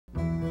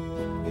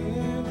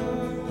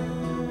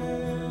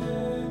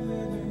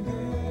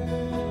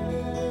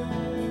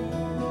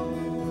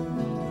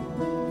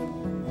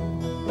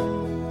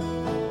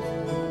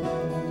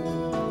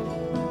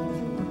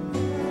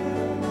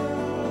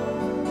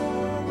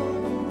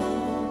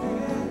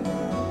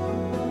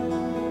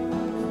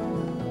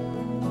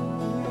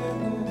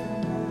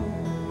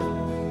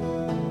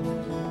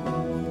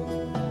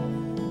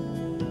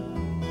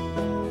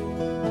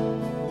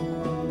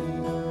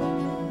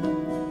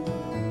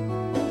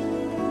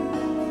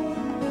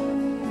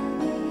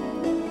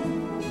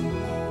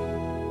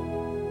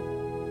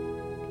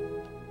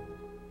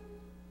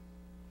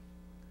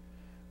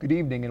Good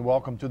evening and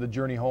welcome to the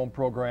Journey Home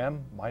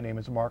program. My name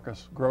is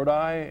Marcus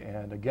Grodi,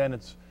 and again,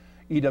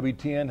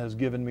 EWTN has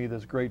given me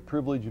this great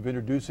privilege of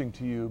introducing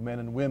to you men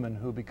and women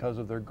who, because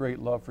of their great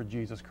love for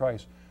Jesus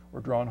Christ, were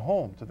drawn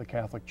home to the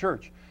Catholic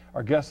Church.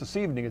 Our guest this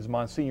evening is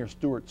Msgr.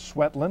 Stuart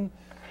Swetland.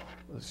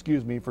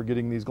 Excuse me for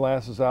getting these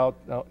glasses out.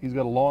 Now, he's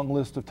got a long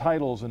list of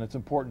titles, and it's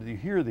important that you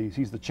hear these.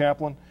 He's the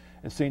chaplain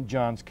at St.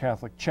 John's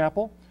Catholic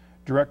Chapel,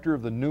 director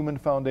of the Newman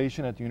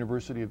Foundation at the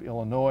University of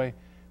Illinois,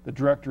 the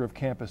director of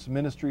campus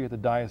ministry at the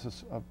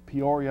Diocese of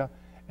Peoria,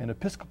 and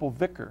Episcopal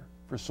vicar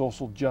for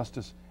social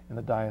justice in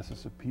the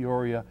Diocese of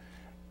Peoria.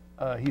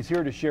 He's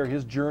here to share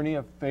his journey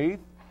of faith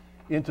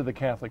into the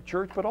Catholic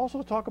Church, but also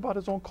to talk about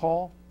his own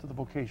call to the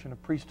vocation of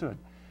priesthood.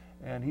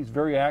 And he's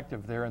very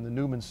active there in the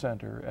Newman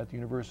Center at the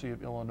University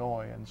of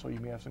Illinois, and so you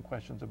may have some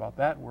questions about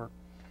that work.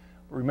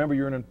 But remember,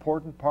 you're an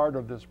important part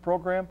of this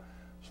program,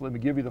 so let me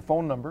give you the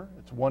phone number.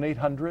 It's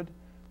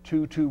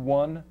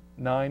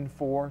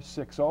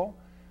 1-800-221-9460.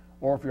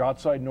 Or if you're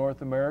outside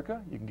North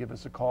America, you can give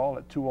us a call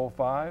at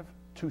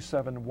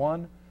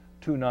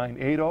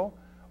 205-271-2980,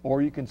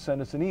 or you can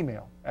send us an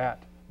email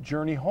at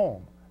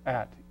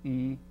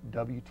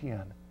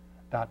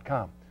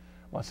journeyhome@ewtn.com.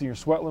 Msgr.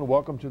 Swetland,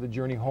 welcome to the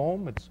Journey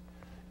Home. It's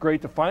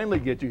great to finally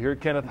get you here.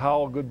 Kenneth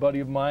Howell, a good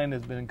buddy of mine,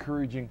 has been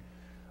encouraging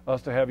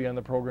us to have you on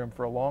the program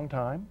for a long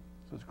time.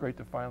 So it's great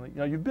to finally,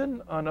 you've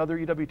been on other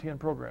EWTN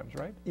programs,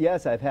 right?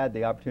 Yes, I've had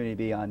the opportunity to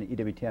be on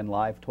EWTN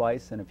Live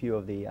twice and a few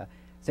of the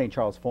St.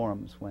 Charles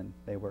forums when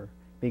they were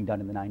being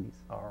done in the 90s.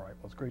 All right,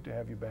 well, it's great to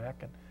have you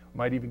back, and we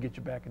might even get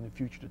you back in the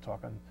future to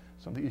talk on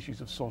some of the issues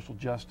of social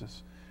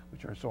justice,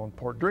 which are so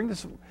important. During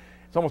this,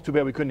 it's almost too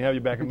bad we couldn't have you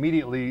back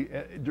immediately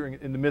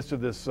in the midst of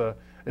this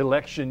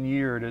election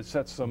year to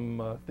set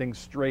some things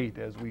straight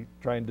as we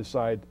try and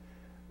decide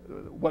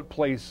what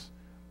place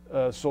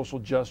social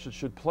justice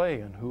should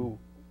play and who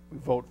we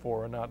vote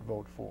for or not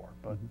vote for.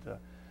 But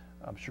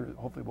I'm sure,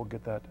 hopefully, we'll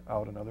get that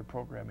out in other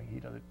programming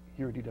here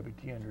at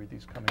EWTN during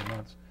these coming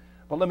months.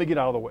 But let me get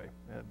out of the way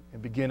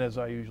and begin as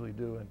I usually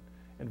do and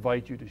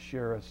invite you to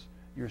share us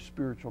your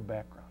spiritual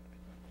background.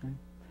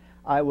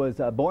 I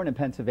was born in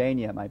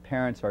Pennsylvania. My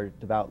parents are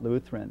devout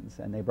Lutherans,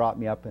 and they brought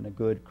me up in a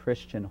good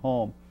Christian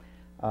home.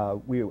 I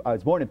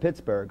was born in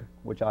Pittsburgh,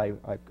 which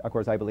of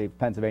course, I believe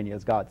Pennsylvania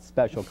is God's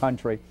special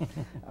country.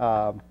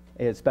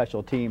 His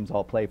special teams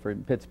all play for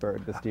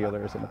Pittsburgh, the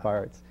Steelers and the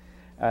Pirates.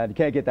 You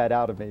can't get that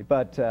out of me.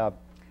 But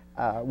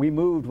we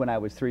moved when I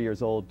was 3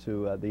 years old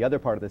to the other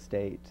part of the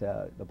state,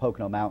 the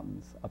Pocono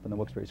Mountains, up in the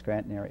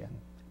Wilkes-Barre-Scranton area,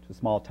 to a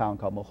small town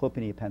called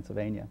Mahoupany,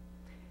 Pennsylvania.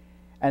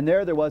 And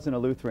there wasn't a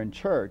Lutheran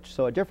church.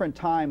 So at different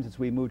times, as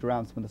we moved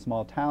around some of the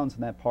small towns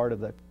in that part of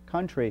the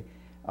country,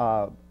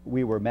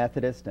 we were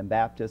Methodist and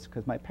Baptist,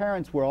 because my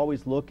parents were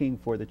always looking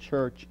for the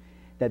church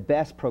that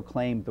best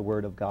proclaimed the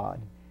Word of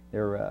God.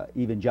 They're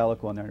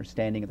evangelical in their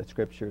understanding of the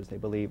Scriptures. They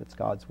believe it's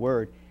God's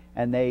Word.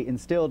 And they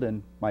instilled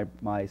in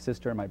my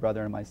sister, my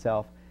brother, and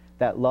myself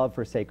that love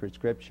for sacred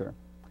Scripture.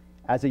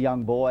 As a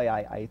young boy,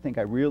 I think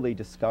I really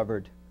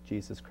discovered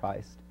Jesus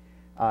Christ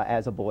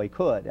as a boy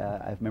could.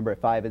 I remember at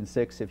 5 and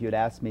 6, if you had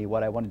asked me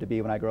what I wanted to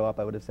be when I grow up,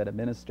 I would have said a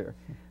minister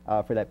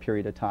for that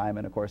period of time.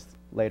 And of course,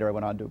 later I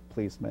went on to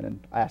policeman and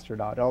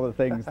astronaut, all the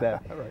things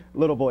that right.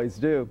 Little boys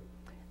do.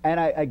 And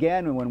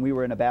again, when we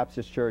were in a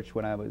Baptist church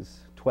when I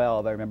was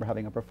 12, I remember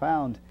having a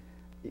profound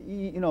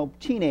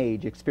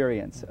teenage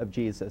experience of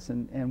Jesus,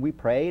 and we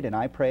prayed, and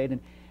I prayed,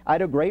 and I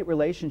had a great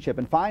relationship.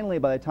 And finally,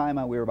 by the time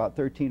we were about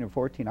 13 or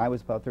 14, I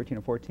was about 13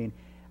 or 14,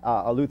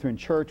 a Lutheran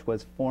church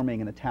was forming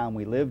in the town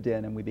we lived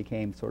in, and we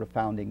became sort of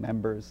founding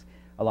members,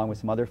 along with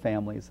some other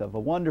families, of a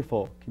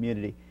wonderful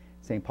community,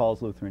 St.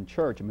 Paul's Lutheran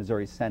Church, a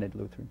Missouri Synod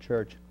Lutheran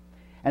Church.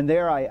 And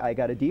there I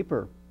got a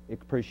deeper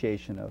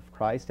appreciation of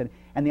Christ and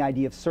the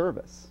idea of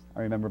service.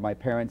 I remember my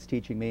parents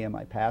teaching me and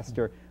my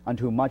pastor,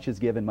 unto whom much is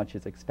given, much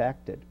is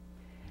expected.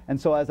 And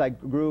so as I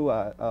grew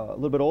a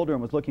little bit older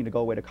and was looking to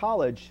go away to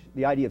college,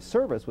 the idea of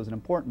service was an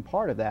important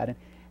part of that.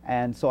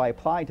 And so I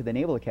applied to the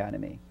Naval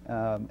Academy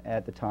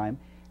at the time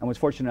and was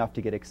fortunate enough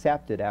to get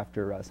accepted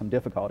after some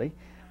difficulty.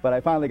 But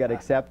I finally got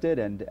accepted,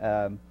 and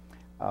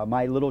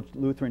my little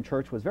Lutheran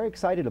church was very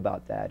excited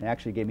about that and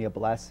actually gave me a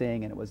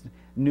blessing, and it was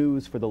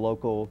news for the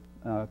local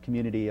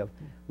community of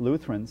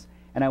Lutherans.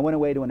 And I went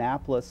away to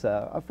Annapolis,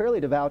 a fairly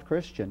devout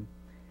Christian.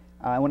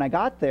 When I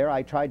got there,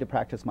 I tried to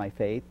practice my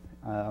faith.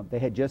 They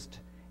had just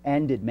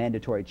ended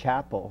mandatory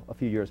chapel a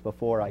few years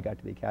before I got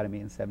to the academy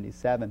in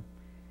 '77.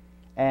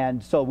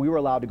 And so we were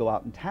allowed to go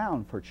out in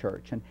town for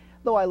church. And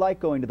though I liked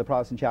going to the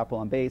Protestant chapel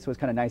on base, it was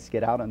kind of nice to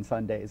get out on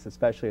Sundays,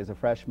 especially as a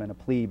freshman, a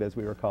plebe as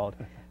we were called.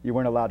 You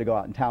weren't allowed to go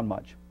out in town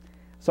much.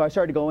 So I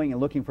started going and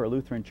looking for a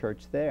Lutheran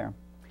church there.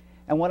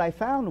 And what I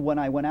found when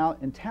I went out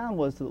in town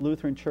was that the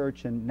Lutheran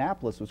church in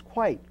Annapolis was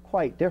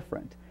quite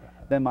different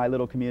than my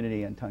little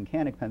community in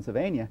Tunkhannock,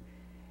 Pennsylvania.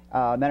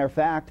 Matter of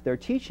fact, their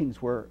teachings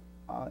were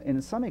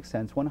in some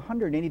sense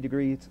 180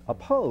 degrees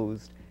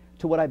opposed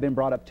to what I've been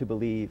brought up to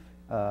believe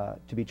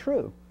to be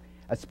true.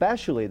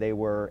 Especially they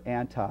were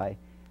anti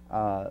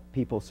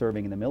people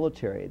serving in the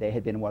military. They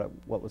had been what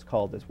was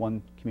called, this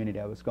one community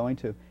I was going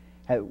to,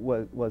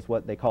 was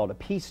what they called a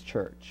peace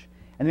church.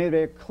 And they made it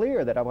very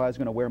clear that if I was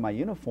going to wear my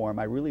uniform,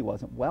 I really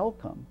wasn't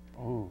welcome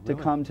to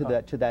come to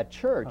that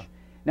church.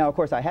 Now, of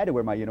course, I had to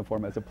wear my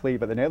uniform as a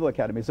plebe at the Naval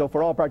Academy, so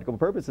for all practical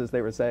purposes,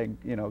 they were saying,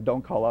 you know,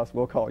 don't call us,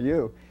 we'll call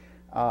you.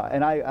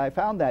 And I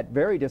found that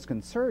very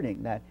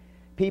disconcerting, that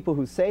people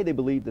who say they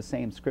believe the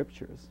same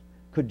scriptures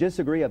could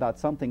disagree about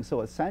something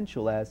so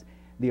essential as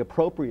the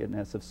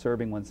appropriateness of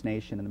serving one's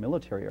nation in the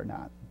military or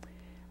not.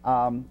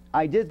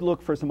 I did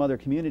look for some other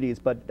communities,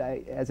 but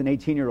as an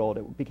 18-year-old,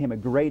 it became a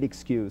great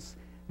excuse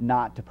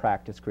not to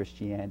practice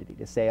Christianity,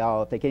 to say,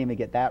 oh, if they can't even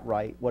get that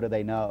right, what do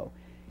they know?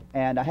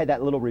 And I had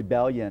that little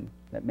rebellion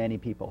that many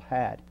people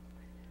had.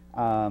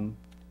 For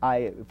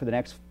the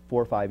next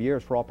 4 or 5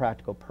 years, for all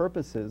practical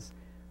purposes,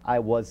 I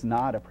was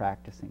not a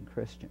practicing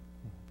Christian.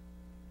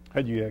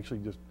 Had you actually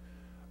just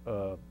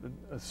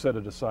set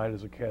it aside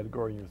as a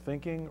category in your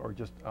thinking, or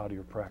just out of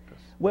your practice?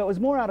 Well, it was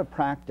more out of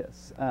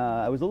practice.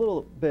 I was a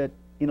little bit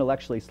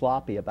intellectually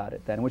sloppy about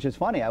it then, which is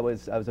funny. I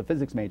was a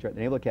physics major at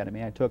the Naval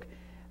Academy. I took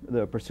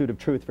the pursuit of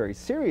truth very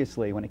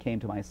seriously when it came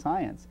to my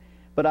science.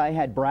 But I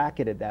had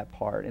bracketed that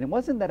part. And it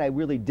wasn't that I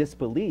really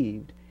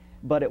disbelieved,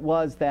 but it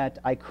was that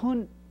I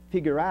couldn't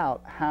figure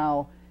out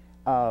how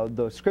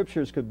the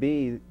scriptures could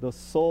be the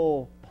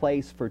sole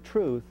place for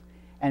truth,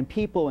 and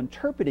people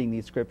interpreting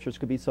these scriptures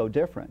could be so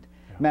different.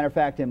 Yeah. Matter of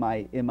fact, in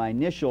my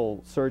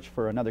initial search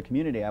for another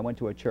community, I went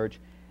to a church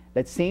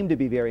that seemed to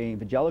be very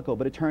evangelical,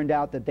 but it turned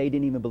out that they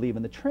didn't even believe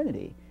in the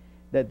Trinity,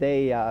 that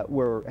they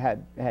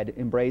had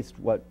embraced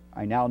what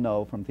I now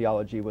know from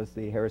theology was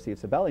the heresy of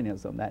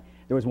Sabellianism, that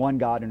there was one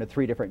God under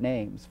 3 different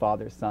names,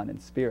 Father, Son,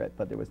 and Spirit,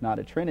 but there was not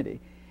a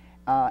Trinity.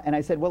 And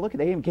I said, well, look,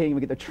 they can't even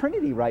get the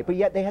Trinity right, but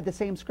yet they had the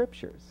same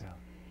scriptures. Yeah.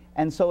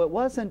 And so it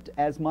wasn't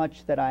as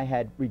much that I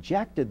had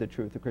rejected the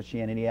truth of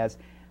Christianity as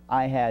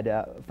I had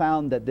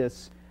found that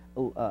this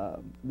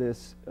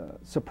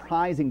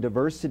surprising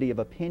diversity of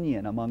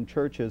opinion among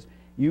churches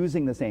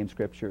using the same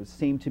scriptures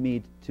seemed to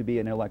me to be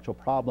an intellectual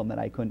problem that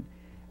I couldn't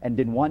and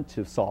didn't want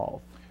to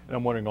solve. And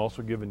I'm wondering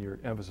also, given your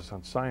emphasis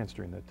on science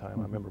during that time,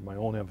 I remember my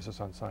own emphasis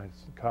on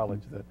science in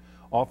college, that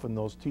often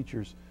those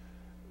teachers,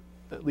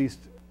 at least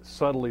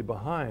subtly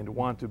behind,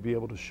 want to be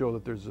able to show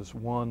that there's this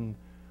one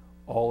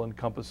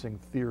all-encompassing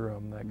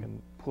theorem that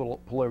can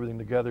pull everything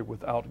together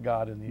without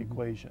God in the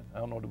equation. I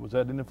don't know, was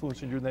that an influence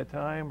during that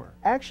time? Or?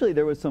 Actually,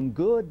 there were some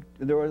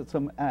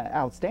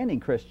outstanding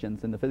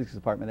Christians in the physics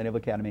department at the Naval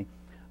Academy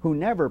who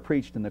never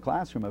preached in the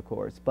classroom, of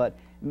course, but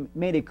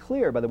made it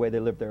clear by the way they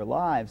lived their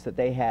lives that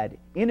they had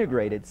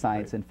integrated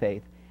science and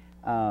faith.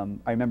 I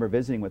remember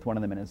visiting with one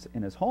of them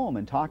in his home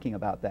and talking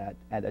about that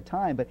at the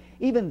time, but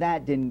even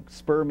that didn't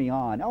spur me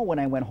on. Oh, when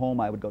I went home,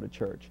 I would go to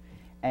church,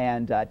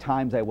 and at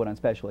times I would on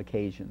special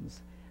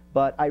occasions.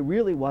 But I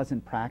really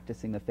wasn't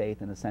practicing the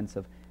faith in the sense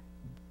of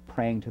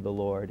praying to the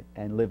Lord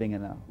and living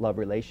in a love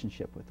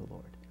relationship with the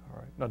Lord. All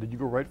right. Now, did you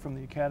go right from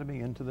the academy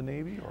into the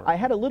Navy? Or? I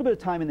had a little bit of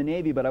time in the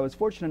Navy, but I was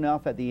fortunate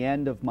enough at the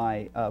end of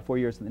my 4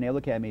 years in the Naval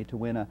Academy to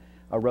win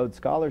a Rhodes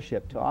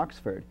Scholarship to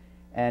Oxford.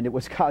 And it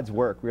was God's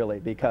work, really,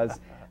 because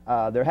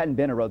there hadn't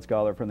been a Rhodes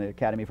Scholar from the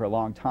Academy for a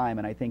long time,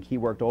 and I think he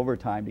worked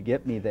overtime to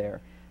get me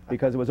there,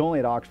 because it was only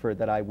at Oxford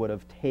that I would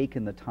have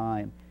taken the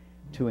time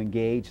to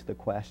engage the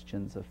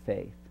questions of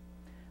faith.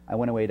 I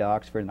went away to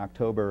Oxford in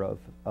October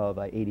of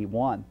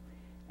 '81,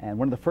 and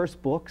one of the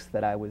first books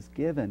that I was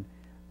given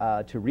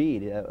to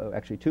read,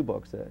 actually 2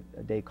 books,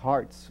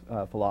 Descartes'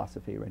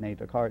 philosophy, René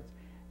Descartes,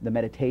 the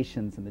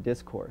Meditations and the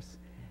Discourse,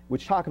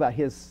 which talk about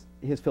his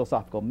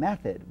philosophical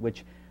method,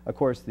 which, of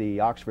course, the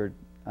Oxford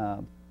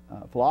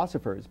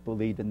philosophers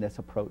believed in this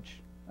approach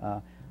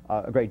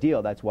a great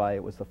deal. That's why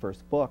it was the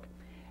first book.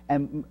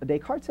 And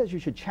Descartes says you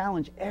should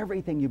challenge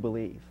everything you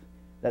believe,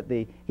 that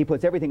he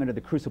puts everything under the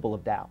crucible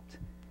of doubt,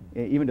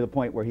 even to the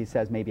point where he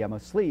says, maybe I'm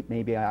asleep,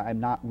 maybe I'm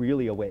not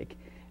really awake,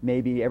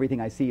 maybe everything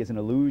I see is an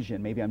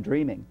illusion, maybe I'm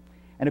dreaming.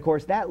 And of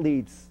course that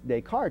leads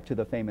Descartes to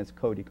the famous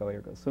codico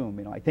ergo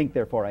sum, I think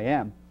therefore I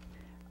am,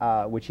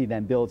 which he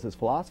then builds his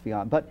philosophy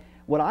on. But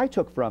what I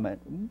took from it,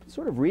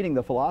 sort of reading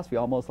the philosophy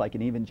almost like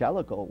an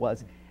evangelical,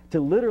 was to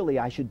literally,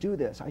 I should do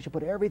this, I should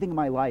put everything in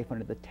my life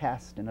under the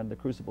test and under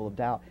the crucible of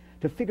doubt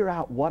to figure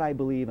out what I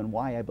believe and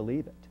why I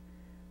believe it.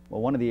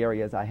 Well, one of the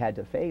areas I had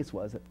to face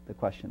was the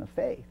question of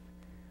faith.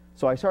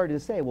 So I started to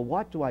say, well,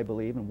 what do I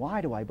believe and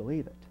why do I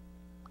believe it?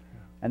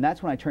 And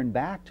that's when I turned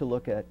back to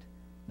look at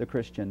the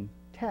Christian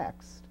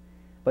text,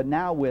 but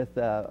now with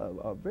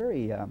a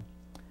very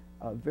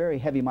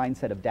heavy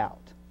mindset of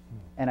doubt.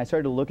 And I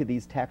started to look at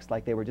these texts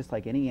like they were just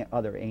like any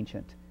other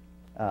ancient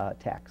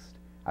text.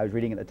 I was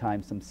reading at the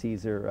time some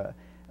Caesar,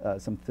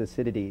 some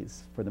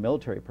Thucydides for the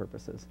military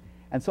purposes.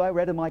 And so I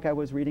read them like I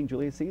was reading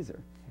Julius Caesar.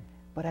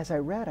 But as I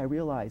read, I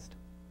realized,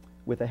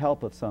 with the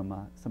help of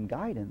some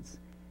guidance,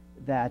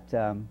 that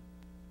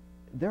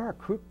there are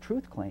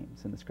truth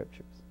claims in the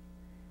scriptures.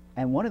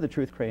 And one of the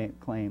truth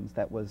claims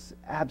that was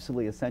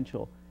absolutely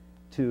essential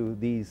to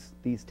these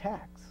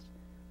texts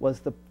was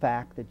the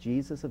fact that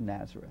Jesus of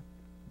Nazareth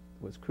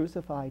was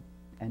crucified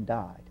and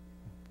died,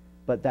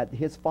 but that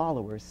his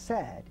followers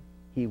said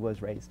he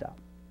was raised up.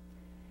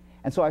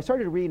 And so I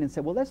started reading and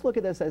said, well, let's look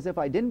at this as if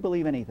I didn't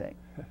believe anything.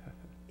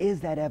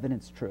 Is that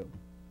evidence true?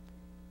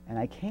 And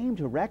I came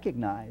to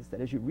recognize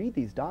that as you read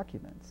these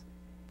documents,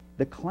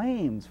 the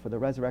claims for the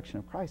resurrection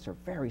of Christ are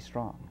very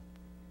strong.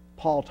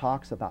 Paul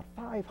talks about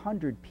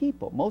 500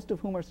 people, most of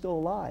whom are still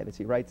alive, as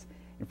he writes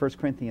in 1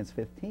 Corinthians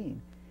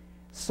 15,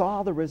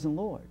 saw the risen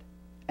Lord.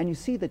 And you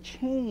see the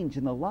change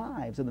in the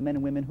lives of the men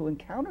and women who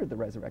encountered the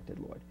resurrected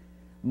Lord.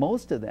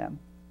 Most of them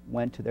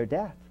went to their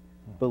death,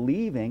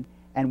 believing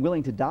and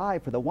willing to die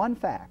for the one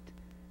fact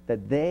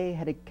that they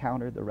had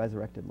encountered the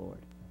resurrected Lord.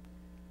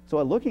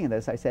 So looking at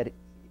this, I said,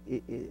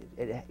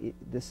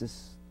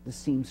 this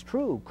seems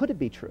true. Could it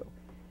be true?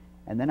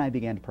 And then I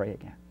began to pray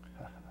again.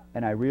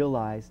 And I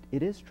realized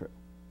it is true.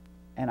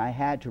 And I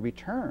had to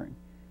return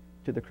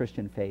to the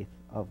Christian faith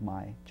of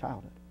my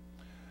childhood.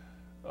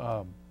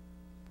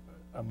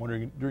 I'm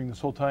wondering, during this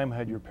whole time,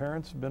 had your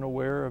parents been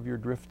aware of your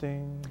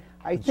drifting?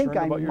 I think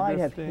I might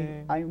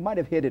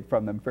have hid it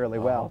from them fairly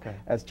well, okay.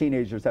 as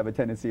teenagers have a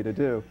tendency to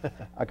do,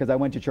 because I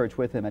went to church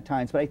with them at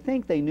times. But I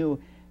think they knew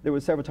there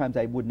were several times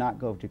I would not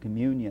go to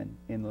communion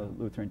in the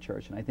Lutheran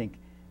church, and I think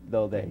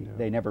though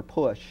they never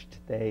pushed,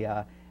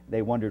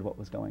 they wondered what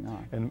was going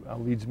on. And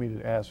leads me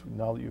to ask,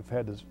 now that you've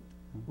had this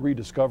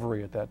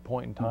rediscovery at that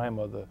point in time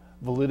of the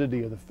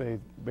validity of the faith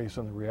based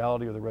on the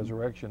reality of the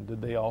resurrection, did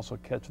they also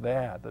catch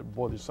that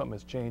boy, there's something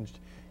that's changed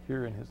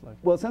here in his life?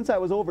 Well, since I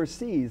was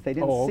overseas, they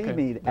didn't see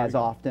me as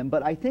often,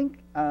 but I think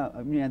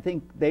I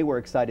think they were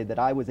excited that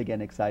I was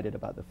again excited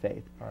about the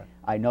faith. Right.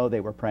 I know they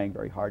were praying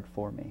very hard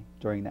for me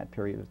during that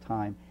period of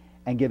time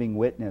and giving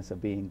witness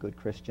of being good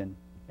Christian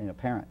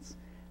parents.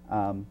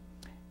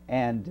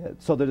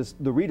 So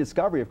the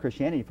rediscovery of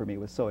Christianity for me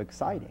was so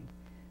exciting.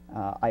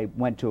 I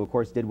went to, of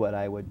course, did what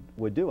I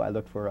would do. I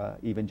looked for an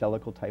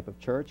evangelical type of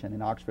church, and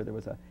in Oxford there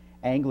was an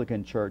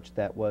Anglican church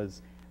that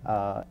was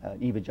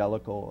an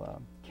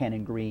evangelical.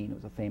 Canon Green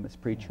was a famous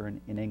preacher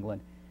in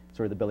England,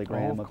 sort of the Billy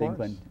Graham of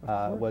England,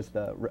 was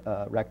the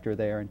rector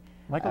there. And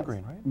Michael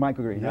Green, right?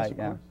 Michael Green, yes, right,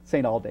 yeah.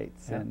 St.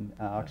 Aldate's in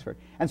Oxford.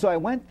 And so I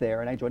went there,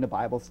 and I joined a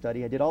Bible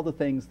study. I did all the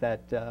things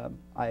that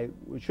I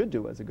should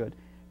do as a good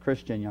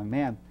Christian young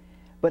man.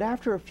 But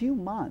after a few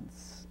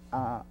months,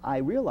 I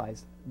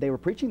realized they were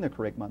preaching the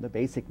kerygma, the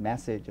basic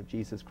message of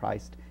Jesus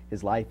Christ,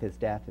 his life, his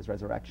death, his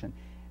resurrection.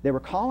 They were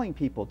calling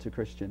people to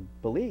Christian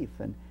belief,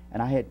 and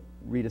I had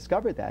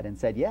rediscovered that and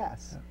said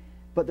yes. Yeah.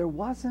 But there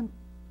wasn't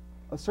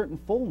a certain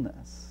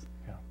fullness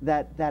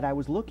that I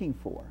was looking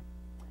for.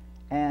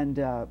 And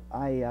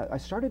I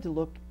started to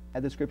look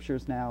at the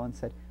scriptures now and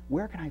said,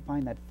 where can I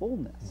find that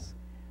fullness?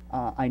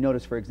 I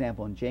noticed, for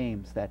example, in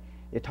James that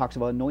it talks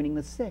about anointing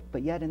the sick,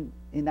 but yet in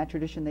that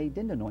tradition they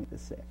didn't anoint the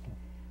sick.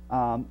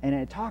 And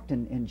it talked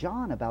in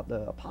John about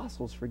the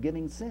apostles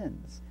forgiving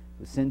sins.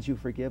 Whose sins you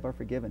forgive are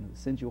forgiven, whose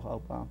sins you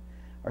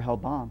are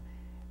held bound.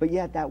 But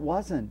yet that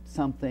wasn't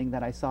something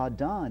that I saw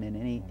done in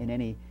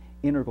any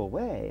integral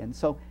way. And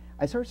so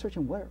I started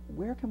searching,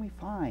 where can we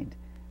find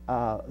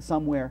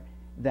somewhere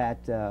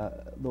that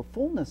the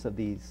fullness of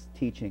these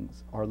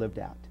teachings are lived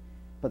out?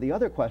 But the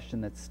other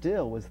question that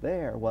still was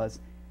there was,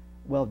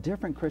 well,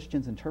 different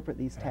Christians interpret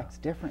these texts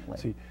differently.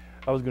 See,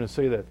 I was going to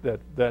say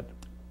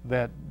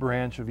that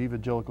branch of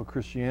evangelical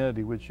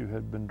Christianity which you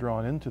had been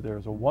drawn into there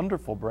is a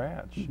wonderful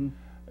branch.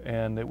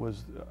 And it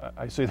was,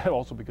 I say that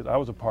also because I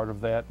was a part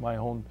of that. My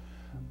own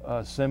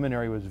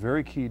seminary was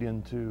very keyed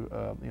into,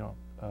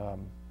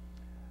 I'm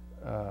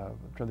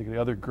trying to think of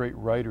the other great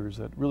writers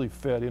that really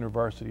fed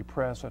InterVarsity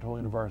Press, that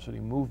whole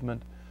InterVarsity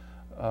movement,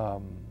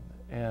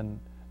 and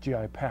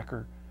G.I.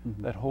 Packer,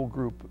 that whole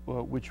group,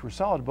 which were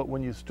solid. But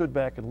when you stood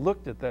back and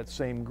looked at that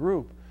same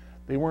group,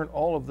 they weren't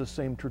all of the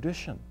same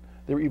tradition.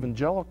 They were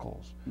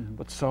evangelicals,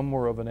 but some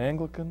were of an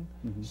Anglican,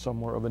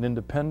 some were of an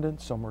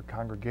independent, some were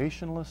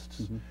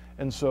Congregationalists.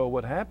 And so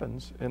what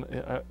happens, and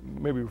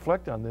maybe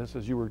reflect on this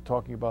as you were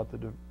talking about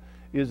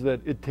is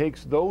that it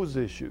takes those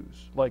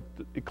issues, like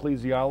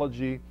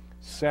ecclesiology,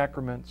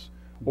 sacraments,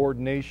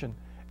 ordination,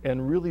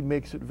 and really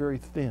makes it very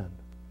thin.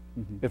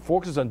 It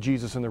focuses on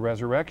Jesus and the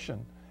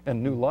resurrection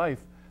and new life,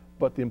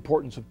 but the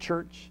importance of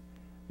church,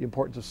 the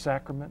importance of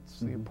sacraments,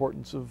 the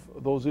importance of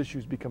those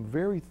issues become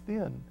very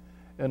thin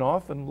and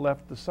often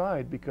left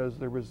aside because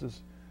there was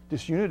this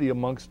disunity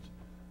amongst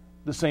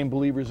the same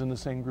believers in the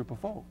same group of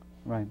folk.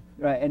 Right.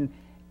 And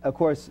of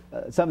course,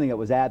 something that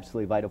was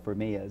absolutely vital for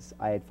me is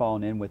I had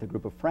fallen in with a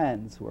group of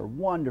friends who were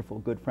wonderful,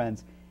 good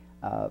friends.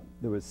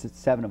 There was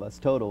 7 of us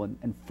total,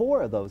 and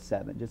 4 of those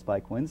 7, just by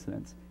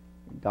coincidence,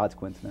 God's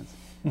coincidence,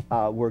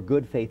 were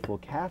good, faithful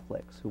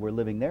Catholics who were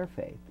living their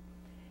faith.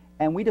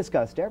 And we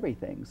discussed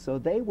everything. So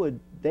they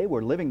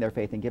were living their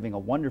faith and giving a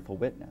wonderful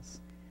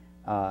witness.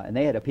 And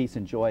they had a peace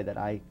and joy that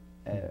I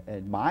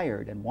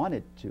admired and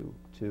wanted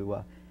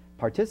to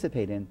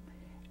participate in.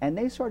 And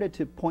they started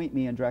to point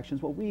me in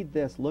directions, well, read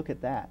this, look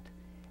at that.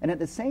 And at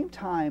the same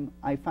time,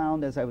 I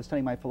found as I was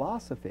studying my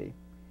philosophy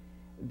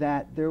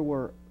that there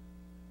were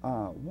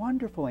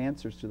wonderful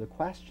answers to the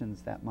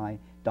questions that my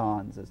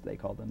dons, as they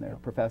called them, their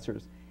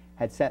professors,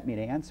 had set me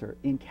to answer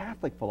in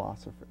Catholic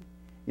philosophy.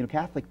 You know,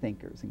 Catholic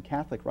thinkers and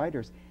Catholic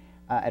writers.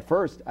 At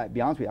first, I'll be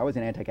honest with you, I was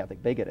an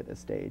anti-Catholic bigot at this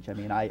stage. I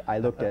mean, I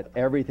looked at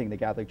everything the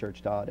Catholic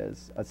Church taught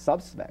as a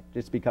suspect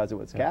just because it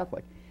was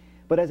Catholic.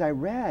 But as I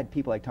read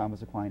people like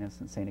Thomas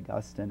Aquinas and St.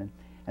 Augustine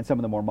and some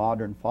of the more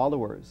modern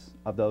followers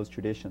of those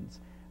traditions,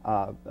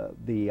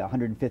 the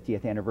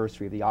 150th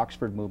anniversary of the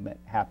Oxford movement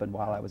happened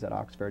while I was at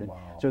Oxford. And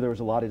so there was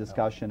a lot of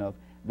discussion of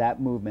that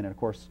movement, and of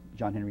course,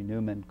 John Henry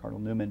Newman,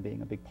 Cardinal Newman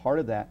being a big part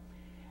of that.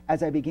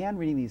 As I began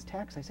reading these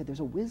texts, I said, there's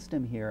a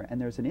wisdom here, and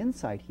there's an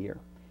insight here.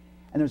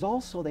 And there's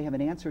also, they have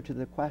an answer to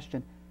the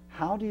question,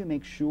 how do you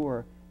make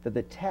sure that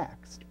the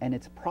text and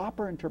its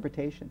proper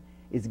interpretation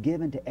is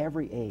given to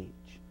every age?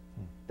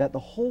 That the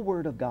whole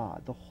Word of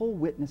God, the whole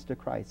witness to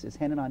Christ is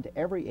handed on to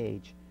every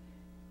age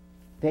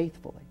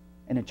faithfully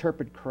and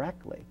interpreted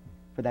correctly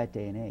for that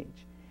day and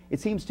age. It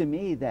seems to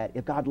me that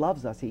if God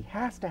loves us, He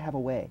has to have a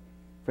way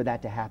for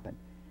that to happen,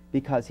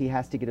 because He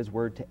has to get His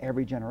Word to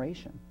every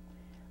generation.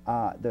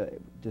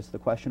 Just the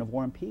question of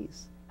war and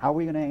peace. How are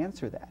we going to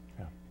answer that?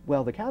 Yeah.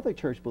 Well, the Catholic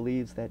Church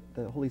believes that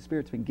the Holy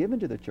Spirit's been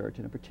given to the Church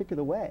in a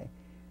particular way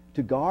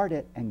to guard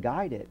it and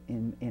guide it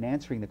in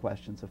answering the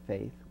questions of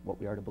faith, what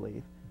we are to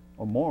believe,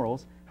 or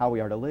morals, how we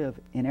are to live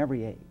in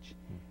every age.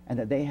 And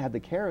that they have the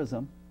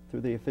charism,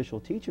 through the official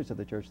teachers of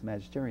the Church, the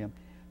magisterium,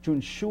 to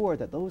ensure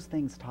that those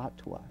things taught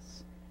to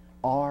us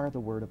are the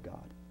Word of God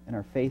and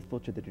are faithful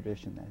to the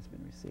tradition that has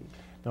been received.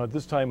 Now, at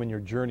this time in your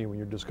journey, when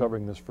you're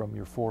discovering this from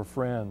your four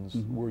friends,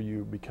 were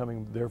you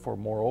becoming, therefore,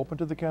 more open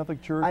to the Catholic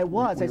Church? I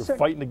was. Were you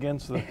fighting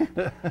against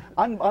the...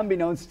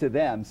 Unbeknownst to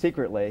them,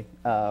 secretly,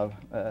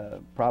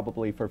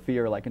 probably for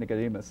fear, like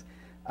Nicodemus,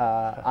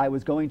 I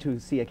was going to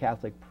see a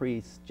Catholic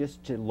priest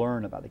just to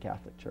learn about the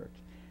Catholic Church.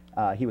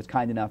 He was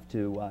kind enough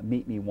to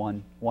meet me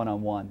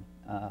one-on-one.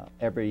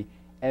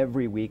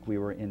 Every week we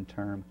were in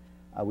term.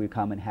 We'd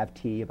come and have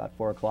tea about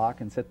 4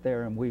 o'clock and sit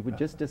there, and we would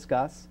just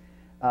discuss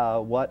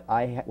what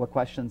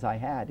questions I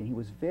had. And he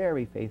was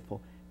very faithful,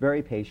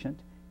 very patient,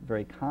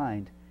 very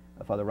kind.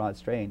 Father Rod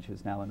Strange,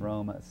 who's now in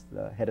Rome as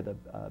the head of the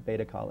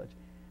Beta College,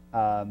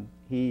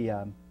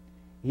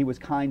 he was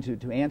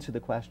kind to answer the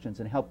questions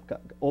and help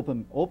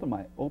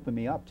open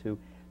me up to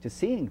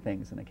seeing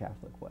things in a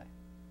Catholic way.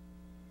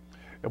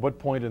 At what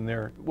point in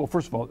there? Well,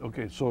 first of all,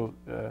 okay, so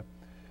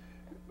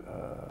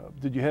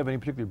did you have any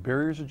particular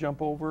barriers to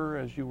jump over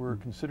as you were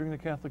considering the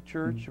Catholic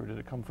Church, or did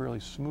it come fairly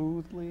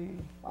smoothly?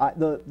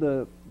 Some of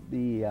the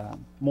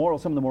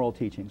moral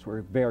teachings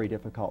were very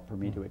difficult for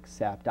me to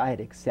accept. I had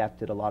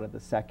accepted a lot of the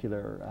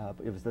secular.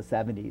 It was the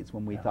 70s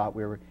when we thought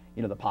we were,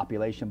 the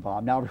population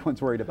bomb. Now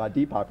everyone's worried about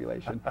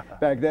depopulation.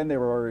 Back then they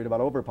were worried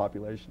about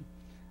overpopulation,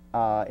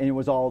 and it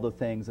was all the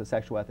things. The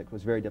sexual ethic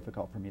was very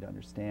difficult for me to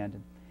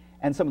understand.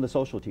 And some of the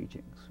social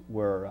teachings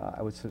were,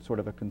 I was sort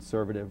of a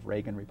conservative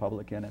Reagan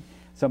Republican, and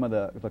some of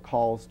the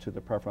calls to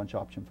the preferential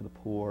option for the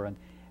poor and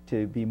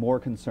to be more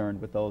concerned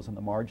with those on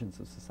the margins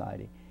of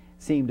society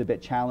seemed a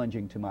bit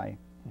challenging to my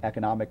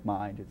economic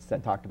mind.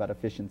 It talked about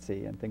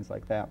efficiency and things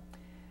like that.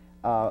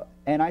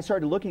 And I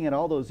started looking at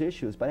all those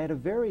issues, but I had a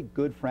very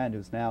good friend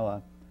who's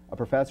now a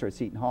professor at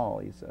Seton Hall.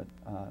 He's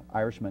an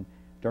Irishman,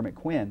 Dermot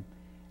Quinn.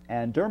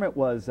 And Dermot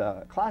was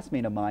a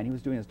classmate of mine. He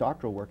was doing his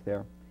doctoral work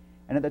there.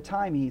 And at the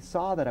time, he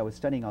saw that I was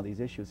studying all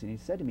these issues, and he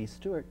said to me,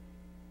 Stuart,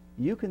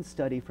 you can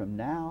study from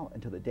now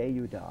until the day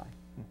you die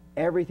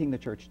everything the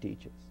Church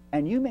teaches.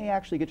 And you may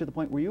actually get to the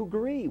point where you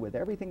agree with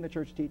everything the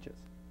Church teaches.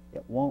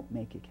 It won't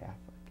make you Catholic.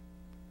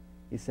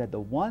 He said, the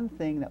one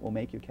thing that will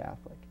make you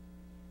Catholic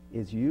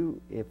is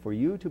for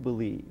you to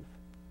believe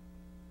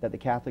that the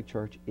Catholic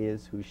Church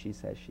is who she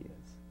says she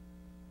is.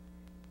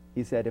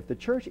 He said, if the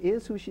Church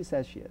is who she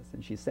says she is,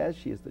 and she says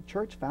she is the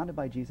Church founded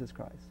by Jesus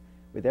Christ,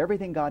 with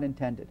everything God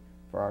intended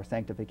for our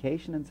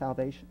sanctification and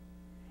salvation,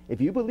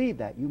 if you believe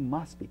that, you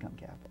must become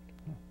Catholic.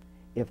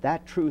 If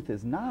that truth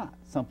is not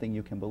something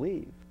you can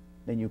believe,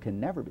 then you can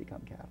never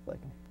become Catholic,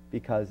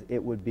 because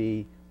it would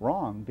be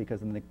wrong,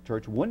 because then the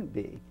Church wouldn't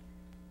be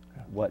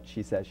what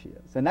she says she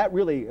is. And that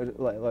really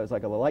was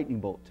like a lightning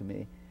bolt to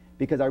me,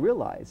 because I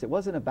realized it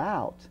wasn't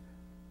about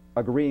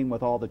agreeing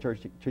with all the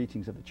church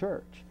teachings of the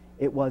Church.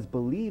 It was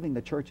believing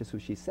the Church is who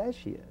she says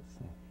she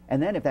is.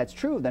 And then if that's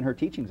true, then her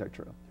teachings are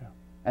true.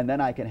 And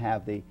then I can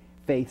have the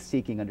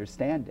faith-seeking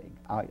understanding.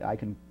 I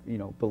can,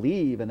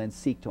 believe and then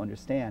seek to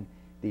understand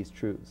these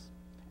truths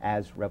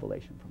as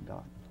revelation from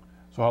God.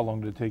 So how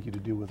long did it take you to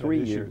deal with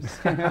 3 years.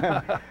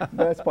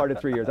 Best part of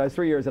 3 years. I was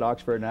 3 years at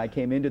Oxford, and I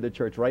came into the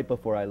Church right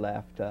before I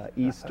left,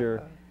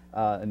 Easter,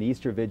 in the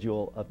Easter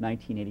Vigil of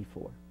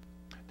 1984.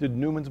 Did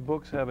Newman's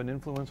books have an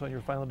influence on your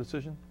final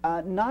decision?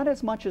 Not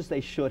as much as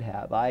they should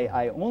have.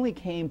 I only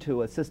came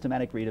to a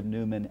systematic read of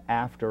Newman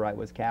after I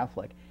was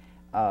Catholic.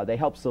 They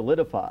helped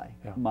solidify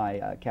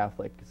my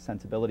Catholic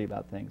sensibility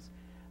about things.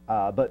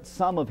 But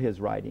some of his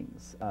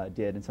writings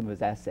did, and some of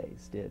his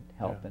essays did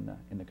help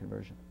in the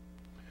conversion.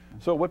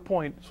 So at what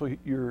point,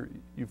 you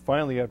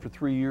finally, after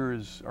 3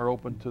 years, are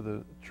open to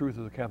the truth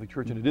of the Catholic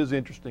Church, and it is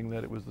interesting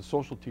that it was the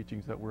social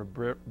teachings that were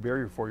a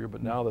barrier for you,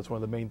 but now that's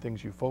one of the main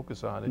things you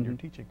focus on in your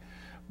teaching.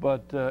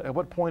 But at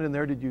what point in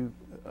there did you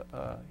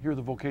hear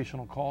the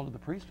vocational call to the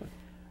priesthood?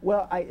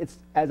 Well, it's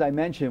as I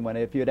mentioned,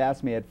 if you had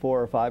asked me at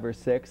 4 or 5 or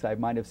 6, I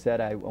might have said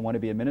I want to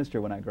be a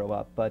minister when I grow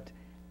up. But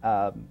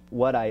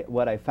what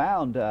I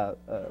found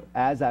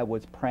as I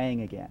was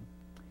praying again,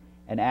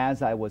 and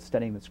as I was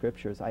studying the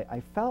Scriptures,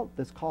 I felt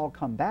this call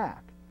come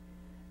back.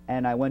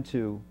 And I went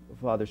to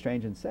Father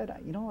Strange and said,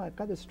 you know, I've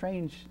got this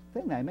strange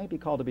thing. I may be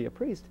called to be a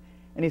priest.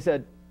 And he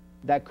said,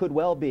 that could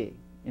well be.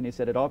 And he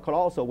said, it could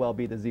also well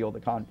be the zeal of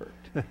the convert.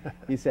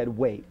 He said,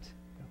 wait.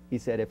 He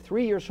said, if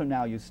 3 years from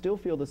now you still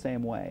feel the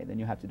same way, then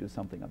you have to do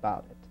something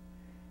about it.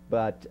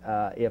 But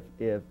if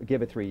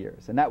give it 3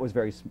 years. And that was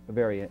very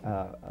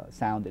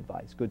sound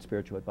advice, good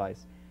spiritual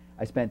advice.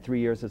 I spent 3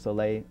 years as a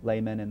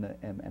layman,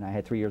 and I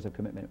had 3 years of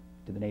commitment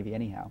to the Navy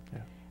anyhow.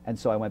 Yeah. And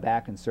so I went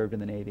back and served in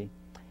the Navy.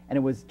 And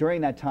it was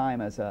during that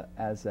time as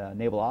a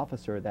naval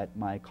officer that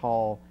my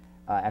call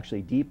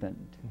actually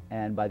deepened. Mm-hmm.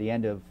 And by the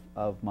end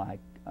of my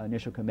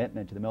initial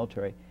commitment to the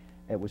military,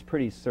 it was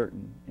pretty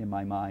certain in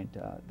my mind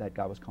that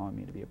God was calling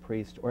me to be a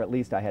priest, or at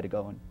least I had to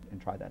go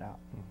and try that out.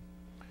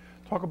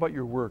 Mm-hmm. Talk about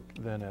your work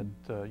then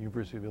at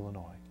University of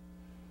Illinois.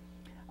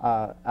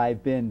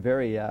 I've been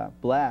very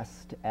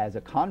blessed as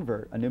a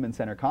convert, a Newman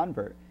Center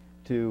convert,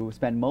 to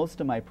spend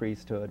most of my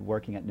priesthood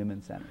working at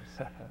Newman Centers.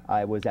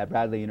 I was at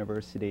Bradley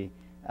University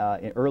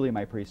early in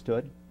my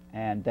priesthood,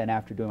 and then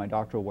after doing my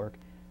doctoral work,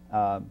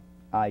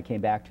 I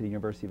came back to the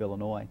University of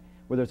Illinois,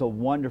 where there's a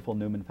wonderful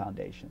Newman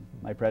Foundation.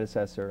 Mm-hmm. My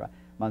predecessor,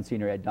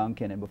 Monsignor Ed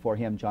Duncan, and before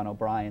him, John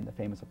O'Brien, the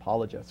famous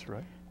apologist.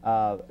 That's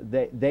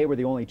right. They were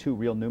the only 2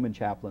 real Newman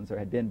chaplains there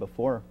had been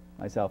before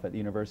myself at the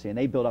university, and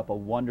they built up a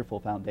wonderful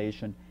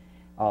foundation,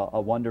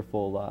 a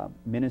wonderful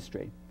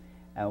ministry.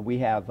 We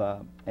have,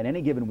 at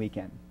any given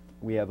weekend,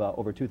 we have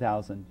over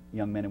 2,000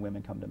 young men and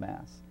women come to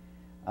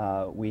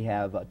Mass. We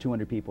have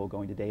 200 people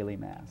going to daily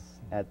Mass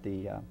at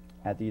the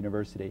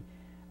university.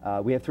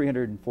 We have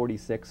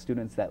 346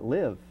 students that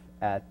live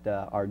at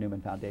our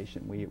Newman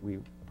Foundation. We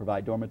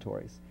provide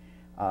dormitories.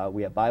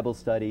 We have Bible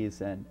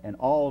studies and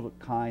all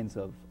kinds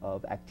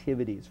of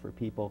activities for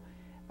people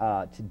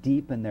to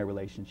deepen their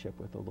relationship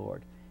with the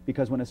Lord.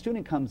 Because when a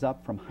student comes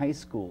up from high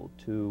school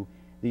to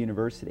the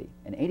university,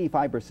 and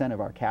 85% of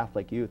our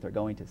Catholic youth are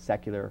going to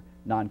secular,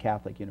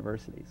 non-Catholic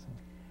universities,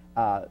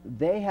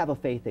 they have a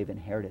faith they've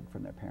inherited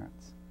from their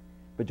parents.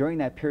 But during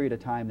that period of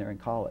time they're in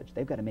college,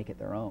 they've got to make it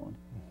their own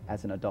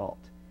as an adult.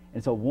 And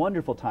it's a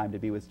wonderful time to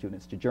be with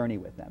students, to journey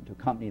with them, to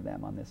accompany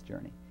them on this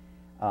journey,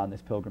 on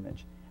this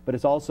pilgrimage. But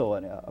it's also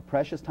a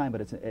precious time,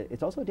 but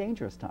it's also a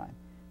dangerous time,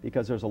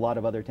 because there's a lot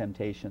of other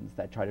temptations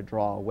that try to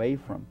draw away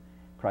from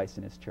Christ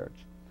and His church.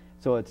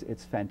 So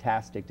it's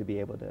fantastic to be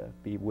able to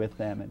be with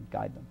them and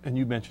guide them. And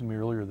you mentioned to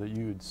me earlier that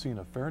you had seen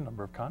a fair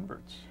number of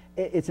converts.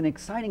 It's an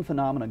exciting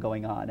phenomenon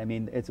going on. I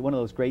mean, it's one of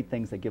those great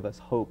things that give us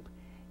hope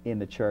in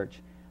the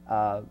church.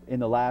 In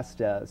the last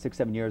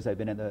 6-7 years I've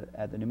been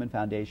at the Newman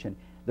Foundation,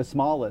 the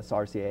smallest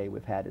RCA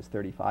we've had is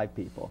 35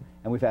 people,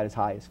 and we've had as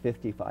high as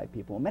 55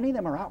 people. Many of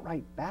them are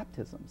outright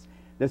baptisms.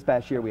 This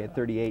past year we had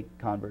 38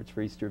 converts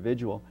for Easter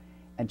Vigil,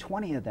 and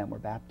 20 of them were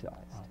baptized.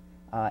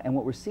 Wow. And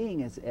what we're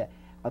seeing is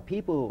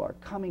people who are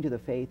coming to the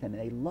faith, and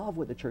they love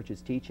what the church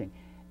is teaching.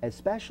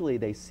 Especially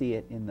they see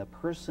it in the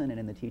person and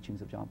in the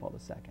teachings of John Paul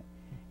II.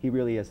 He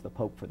really is the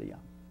Pope for the young.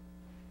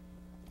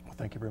 Well,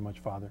 thank you very much,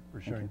 Father,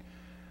 for sharing.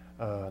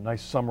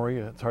 Nice summary.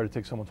 It's hard to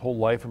take someone's whole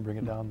life and bring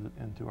it down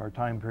into our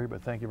time period,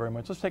 but thank you very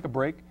much. Let's take a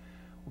break.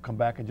 We'll come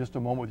back in just a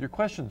moment with your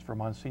questions for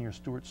Monsignor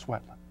Stuart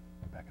Swetland.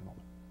 Be back in a moment.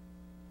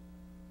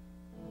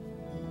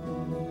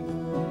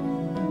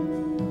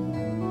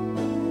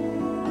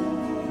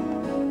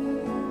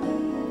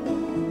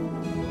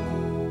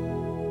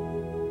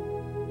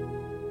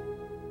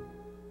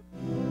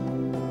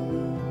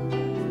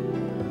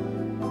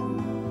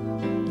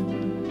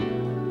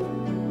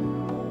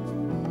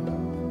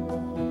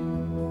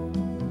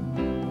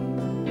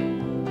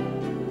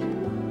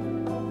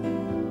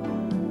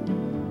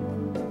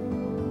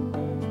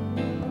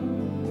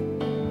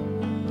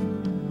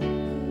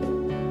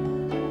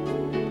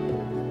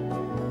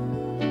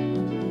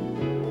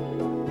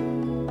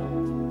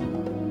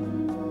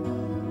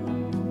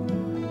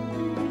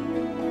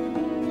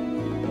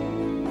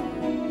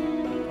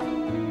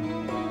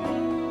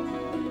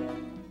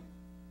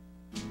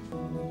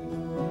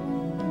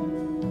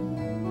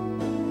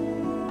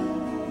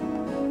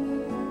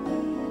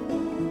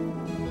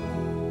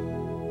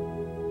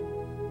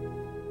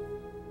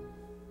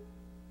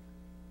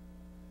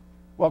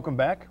 Welcome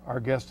back. Our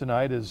guest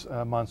tonight is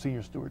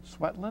Monsignor Stuart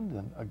Swetland,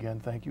 and again,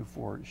 thank you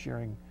for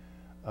sharing,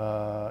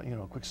 a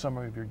quick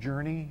summary of your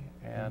journey.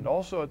 And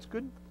also, it's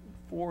good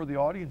for the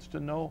audience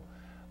to know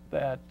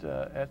that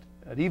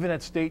even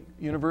at state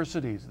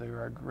universities,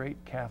 there are great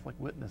Catholic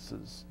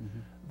witnesses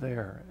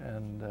there,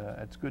 and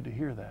it's good to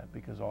hear that,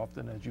 because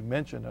often, as you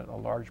mentioned, a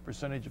large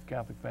percentage of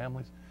Catholic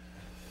families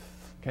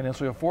can't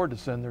necessarily afford to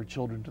send their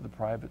children to the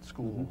private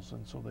schools,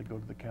 and so they go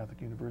to the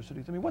Catholic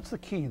universities. I mean, what's the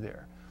key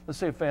there? Let's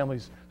say a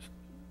family's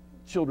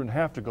children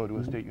have to go to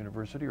a state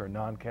university or a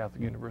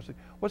non-Catholic university.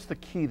 What's the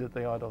key that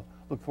they ought to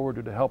look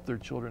forward to help their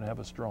children have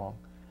a strong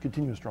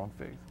continue a strong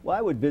faith? Well,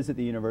 I would visit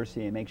the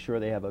university and make sure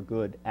they have a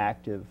good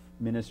active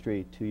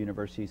ministry to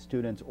university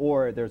students,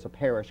 or there's a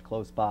parish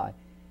close by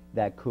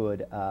that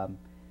could,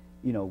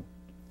 you know,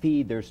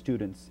 feed their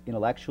students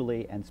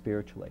intellectually and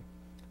spiritually.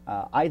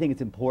 I think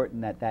it's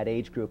important that that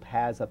age group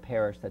has a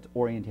parish that's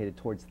orientated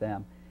towards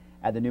them.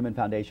 At the Newman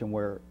Foundation,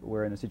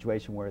 we're in a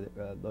situation where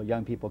the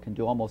young people can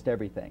do almost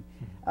everything.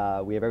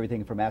 We have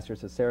everything from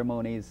masters of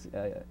ceremonies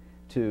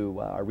to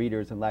our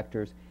readers and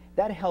lectors.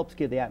 That helps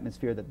give the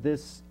atmosphere that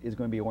this is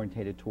going to be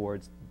orientated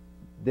towards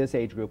this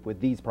age group with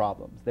these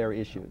problems, their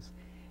issues.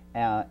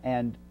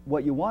 And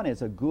what you want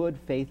is a good,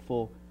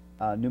 faithful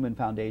Newman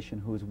Foundation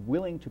who's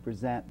willing to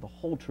present the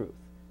whole truth,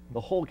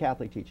 the whole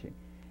Catholic teaching,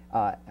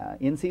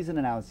 in season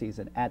and out of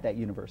season at that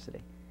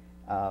university.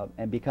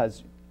 And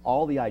because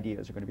all the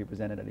ideas are going to be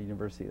presented at a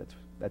university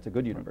that's a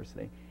good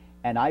university.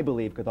 And I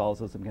believe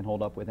Catholicism can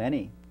hold up with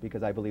any,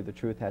 because I believe the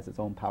truth has its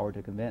own power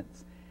to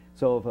convince.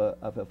 So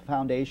if a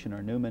foundation or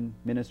a Newman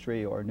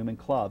ministry or a Newman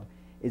club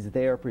is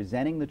there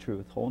presenting the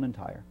truth whole and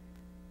entire,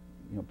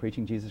 you know,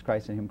 preaching Jesus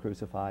Christ and Him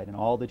crucified and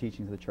all the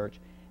teachings of the church,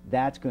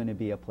 that's going to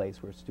be a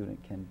place where a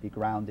student can be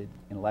grounded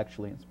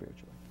intellectually and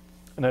spiritually.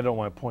 And I don't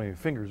want to point any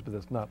fingers, but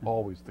that's not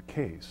always the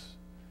case.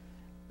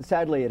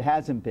 Sadly, it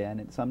hasn't been,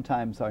 and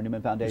sometimes our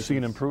Newman Foundation... You see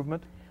an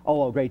improvement?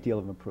 Oh, a great deal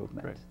of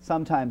improvement. Great.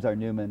 Sometimes our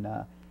Newman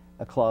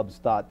clubs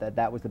thought that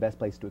that was the best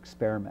place to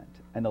experiment.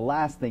 And the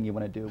last thing you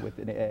want to do with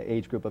an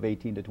age group of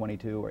 18 to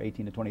 22 or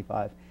 18 to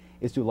 25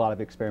 is do a lot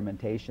of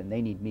experimentation.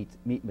 They need meat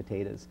and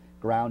potatoes,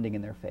 grounding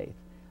in their faith,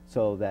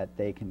 so that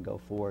they can go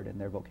forward in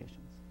their vocations.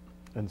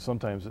 And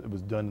sometimes it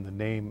was done in the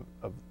name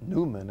of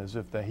Newman, as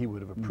if that he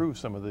would have approved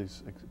some of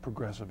these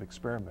progressive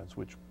experiments,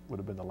 which would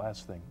have been the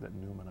last thing that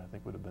Newman, I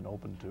think, would have been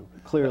open to.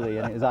 Clearly,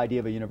 in his idea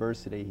of a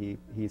university,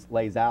 he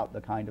lays out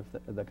the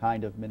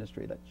kind of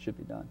ministry that should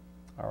be done.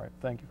 All right,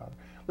 thank you, Father.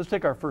 Let's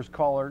take our first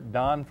caller,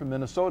 Don from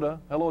Minnesota.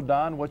 Hello,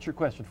 Don. What's your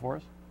question for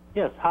us?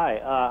 Yes, hi.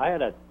 I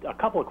had a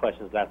couple of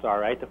questions, if that's all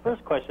right. The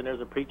first question, there's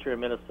a preacher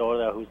in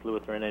Minnesota who's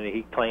Lutheran, and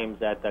he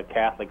claims that the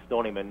Catholics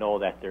don't even know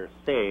that they're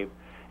saved.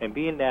 And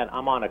being that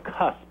I'm on a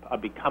cusp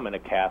of becoming a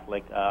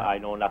Catholic, I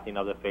know nothing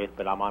of the faith,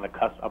 but I'm on a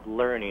cusp of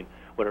learning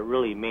what it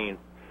really means,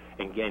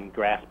 and again,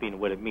 grasping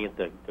what it means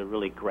to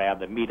really grab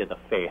the meat of the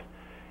faith.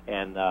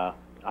 And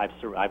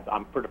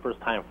I'm, for the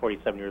first time,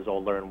 47 years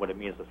old, learned what it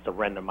means to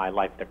surrender my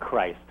life to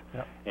Christ.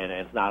 Yep. And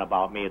it's not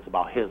about me, it's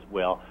about His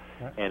will.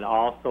 Yep. And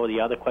also the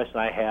other question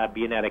I had,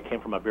 being that I came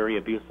from a very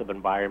abusive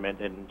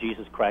environment, and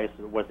Jesus Christ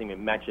wasn't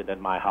even mentioned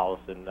in my house,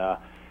 and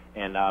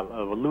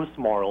loose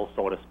morals,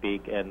 so to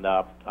speak. And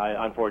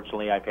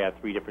unfortunately, I've had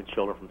 3 different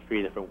children from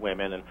 3 different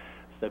women. And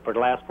so for the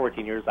last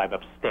 14 years, I've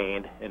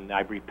abstained, and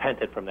I've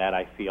repented from that,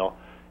 I feel.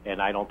 And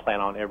I don't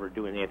plan on ever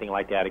doing anything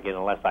like that again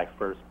unless I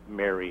first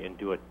marry and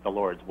do it the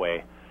Lord's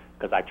way,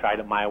 because I tried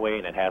it my way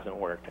and it hasn't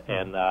worked.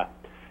 And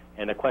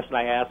the question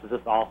I asked, does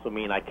this also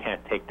mean I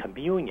can't take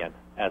communion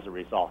as a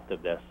result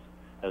of this?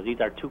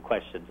 These are 2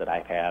 questions that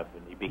I have,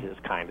 and you'd be as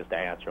kind as to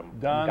answer them.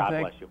 Don, God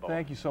bless you both.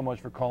 Thank you so much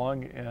for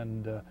calling,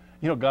 and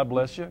you know, God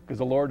bless you, because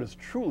the Lord is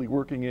truly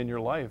working in your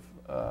life,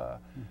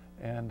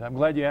 and I'm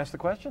glad you asked the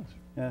questions.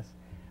 Yes.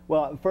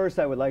 Well, first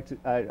I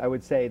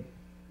would say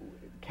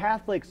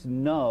Catholics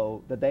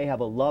know that they have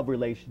a love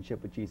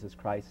relationship with Jesus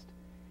Christ.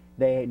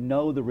 They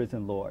know the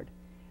risen Lord.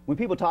 When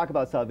people talk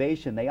about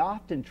salvation, they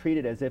often treat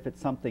it as if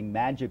it's something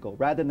magical,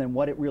 rather than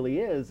what it really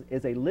is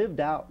a lived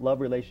out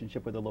love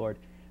relationship with the Lord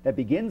that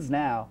begins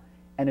now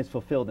and is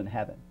fulfilled in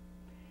heaven.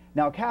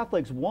 Now,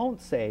 Catholics won't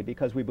say,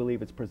 because we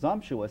believe it's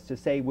presumptuous, to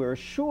say we're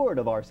assured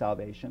of our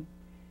salvation,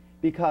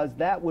 because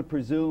that would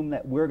presume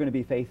that we're going to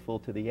be faithful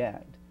to the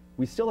end.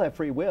 We still have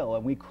free will,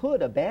 and we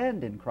could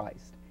abandon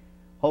Christ.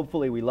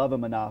 Hopefully we love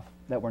Him enough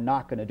that we're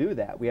not going to do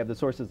that. We have the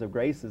sources of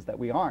graces that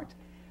we aren't.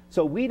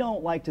 So we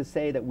don't like to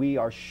say that we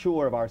are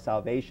sure of our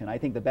salvation. I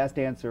think the best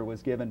answer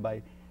was given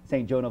by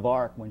St. Joan of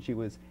Arc when she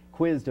was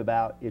quizzed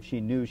about if she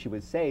knew she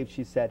was saved.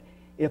 She said,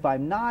 "If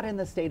I'm not in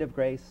the state of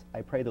grace,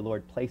 I pray the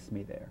Lord place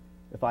me there.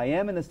 If I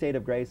am in the state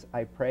of grace,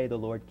 I pray the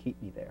Lord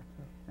keep me there."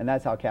 And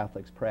that's how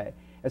Catholics pray.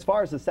 As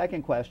far as the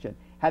second question,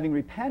 having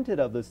repented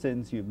of the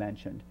sins you've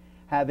mentioned,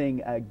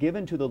 having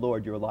given to the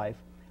Lord your life,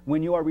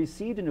 when you are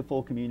received into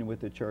full communion with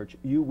the Church,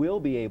 you will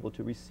be able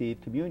to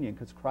receive communion,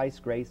 because Christ's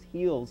grace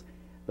heals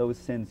those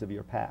sins of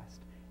your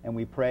past. And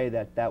we pray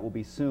that that will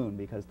be soon,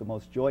 because the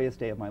most joyous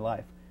day of my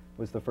life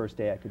was the first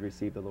day I could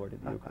receive the Lord in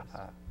the Eucharist.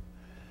 I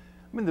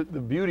mean, the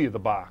beauty of the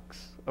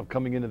box of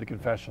coming into the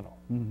confessional,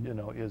 you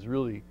know, is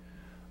really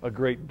a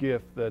great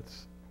gift.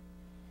 That's,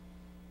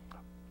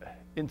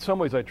 in some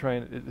ways,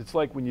 it's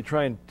like when you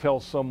try and tell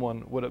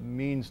someone what it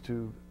means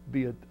to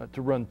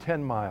to run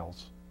 10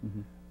 miles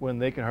when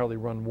they can hardly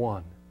run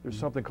 1. There's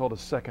something called a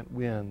second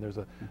wind.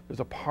 There's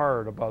a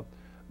part about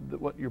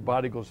what your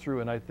body goes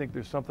through, and I think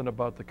there's something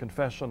about the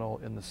confessional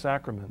and the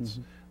sacraments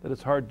that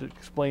it's hard to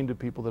explain to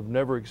people that have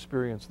never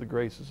experienced the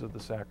graces of the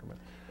sacrament.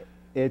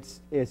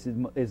 It's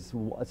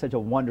such a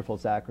wonderful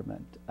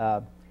sacrament.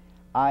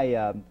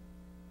 I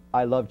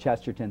love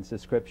Chesterton's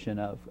description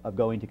of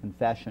going to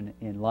confession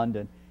in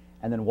London.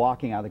 and then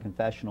walking out of the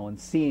confessional and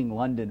seeing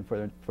London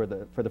for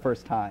the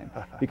first time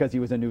because he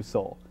was a new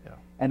soul. Yeah.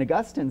 And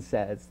Augustine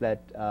says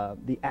that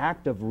the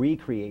act of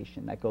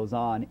recreation that goes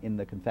on in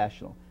the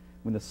confessional,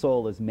 when the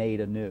soul is made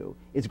anew,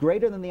 is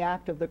greater than the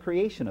act of the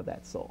creation of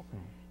that soul. Mm.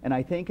 And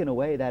I think in a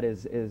way that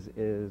is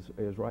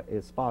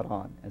spot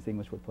on, as the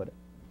English would put it.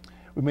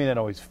 We may not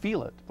always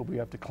feel it, but we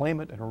have to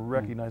claim it and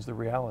recognize the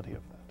reality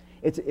of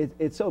that.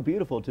 It's so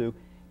beautiful to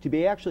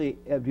be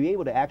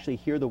able to actually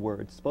hear the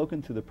words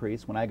spoken through the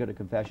priest. When I go to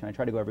confession, I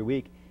try to go every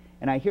week,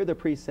 and I hear the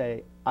priest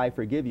say, "I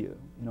forgive you."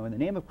 You know, in the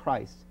name of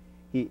Christ.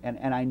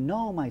 And I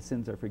know my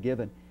sins are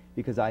forgiven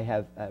because I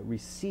have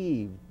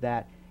received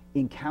that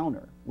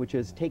encounter, which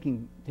is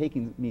taking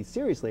me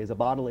seriously as a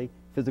bodily,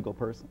 physical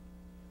person.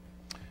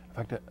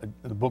 In fact,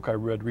 the book I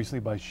read recently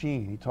by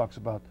Sheen, he talks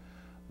about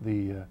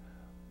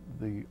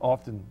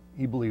often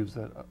he believes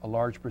that a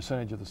large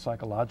percentage of the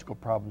psychological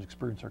problems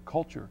experienced in our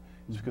culture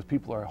is because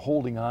people are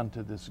holding on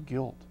to this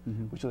guilt,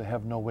 which they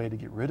have no way to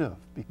get rid of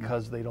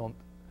because they don't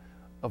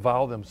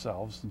avow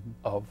themselves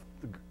of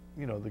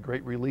the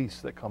great release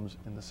that comes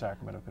in the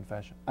sacrament of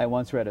confession. I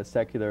once read a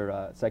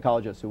secular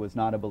psychologist who was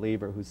not a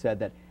believer who said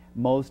that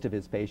most of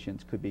his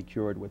patients could be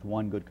cured with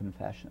one good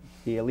confession.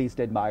 He at least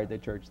admired the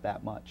church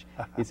that much.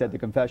 He said the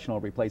confessional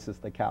replaces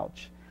the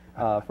couch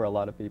for a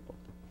lot of people.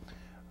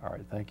 All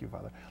right, thank you,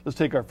 Father. Let's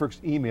take our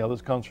first email.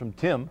 This comes from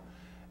Tim.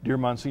 Dear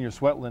Monsignor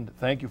Swetland,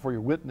 thank you for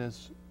your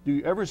witness. Do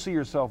you ever see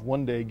yourself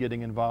one day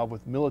getting involved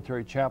with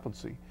military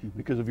chaplaincy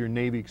because of your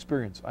Navy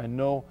experience? I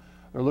know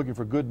they're looking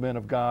for good men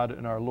of God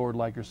and our Lord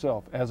like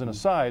yourself. As an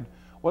aside,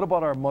 what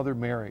about our Mother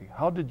Mary?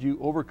 How did you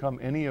overcome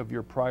any of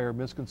your prior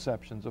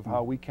misconceptions of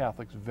how we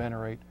Catholics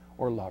venerate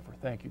or love her?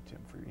 Thank you, Tim,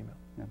 for your email.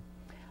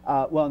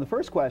 Yeah. Well, in the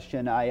first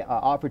question, I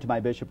offered to my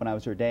bishop when I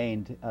was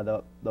ordained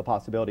the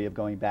possibility of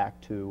going back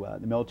to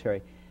the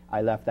military.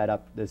 I left the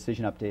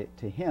decision up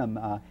to him.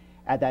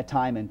 At that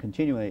time and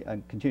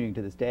continuing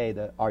to this day,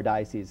 our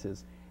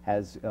diocese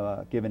has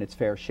given its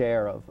fair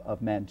share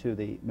of men to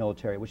the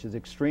military, which is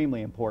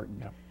extremely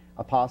important. Yeah.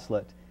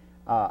 Apostolate.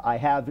 I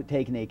have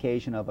taken the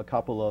occasion of a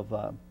couple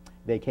of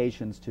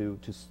vacations to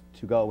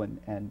go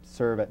and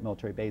serve at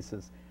military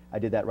bases. I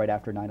did that right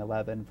after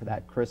 9/11. For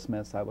that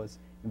Christmas, I was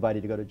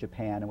invited to go to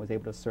Japan and was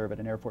able to serve at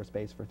an Air Force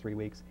base for 3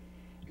 weeks.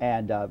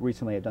 And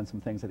recently I've done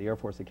some things at the Air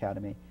Force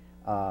Academy,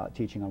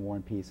 teaching on war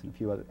and peace and a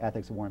few other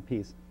ethics of war and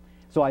peace.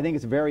 So I think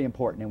it's very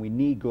important, and we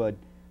need good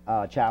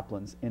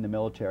chaplains in the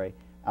military.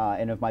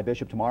 And if my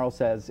bishop tomorrow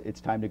says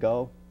it's time to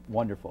go,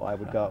 wonderful, I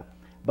would go.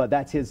 But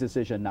that's his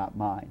decision, not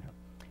mine.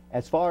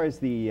 As far as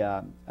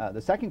the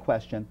second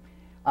question,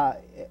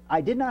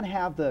 I did not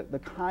have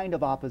the kind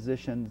of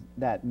opposition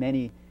that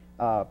many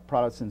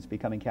Protestants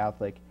becoming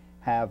Catholic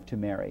have to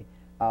Mary.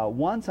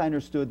 Once I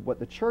understood what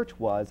the Church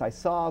was, I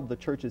saw the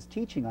Church's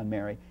teaching on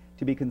Mary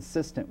to be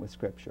consistent with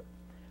Scripture.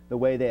 The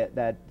way that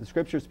the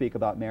Scriptures speak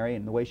about Mary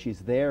and the way she's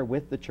there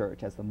with the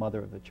Church as the mother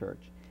of the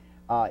Church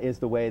is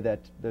the way that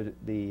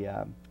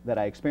that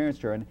I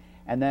experienced her.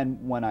 And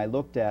then when I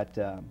looked at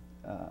the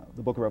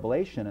book of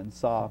Revelation and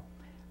saw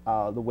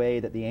the way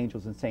that the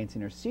angels and saints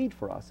intercede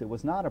for us, it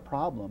was not a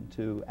problem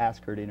to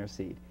ask her to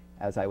intercede,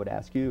 as I would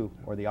ask you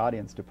or the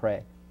audience to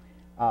pray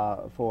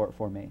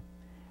for me.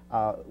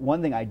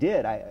 One thing I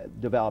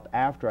developed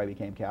after I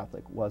became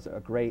Catholic was a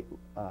great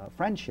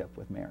friendship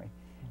with Mary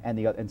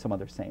and some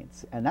other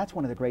saints. And that's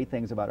one of the great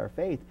things about our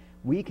faith.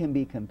 We can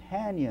be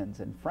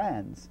companions and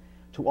friends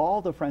to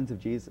all the friends of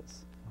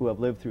Jesus who have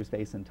lived through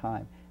space and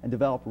time and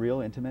develop real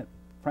intimate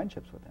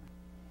friendships with him.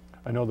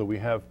 I know that we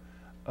have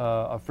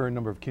a fair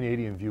number of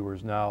Canadian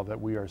viewers now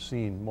that we are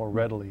seeing more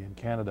readily in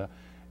Canada.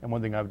 And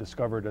one thing I've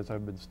discovered as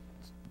I've been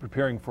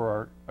preparing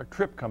for our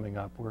trip coming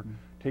up, we're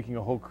taking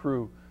a whole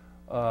crew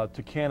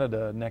to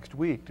Canada next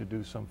week to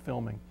do some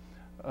filming.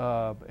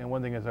 And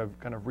one thing as I've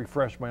kind of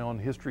refreshed my own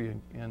history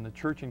in the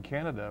church in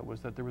Canada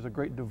was that there was a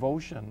great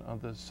devotion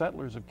of the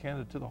settlers of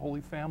Canada to the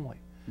Holy Family.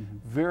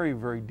 Very,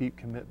 very deep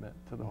commitment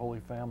to the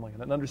Holy Family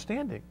and an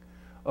understanding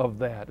of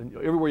that. And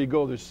everywhere you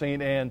go, there's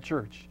St. Anne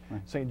Church,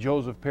 St.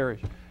 Joseph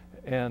Parish,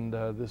 and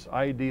this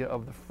idea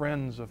of the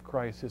friends of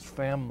Christ, his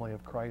family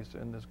of Christ,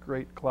 and this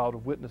great cloud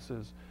of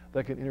witnesses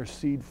that can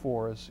intercede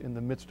for us in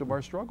the midst of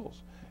our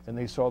struggles. And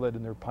they saw that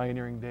in their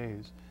pioneering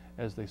days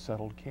as they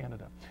settled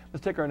Canada.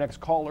 Let's take our next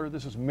caller.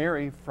 This is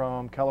Mary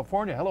from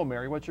California. Hello,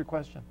 Mary. What's your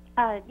question?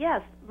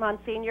 Yes,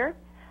 Monsignor.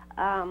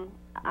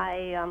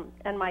 I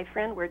and my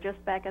friend were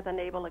just back at the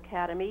Naval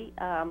Academy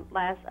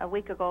a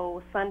week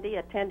ago Sunday,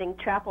 attending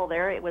chapel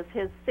there. It was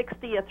his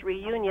 60th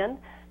reunion,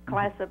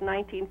 class of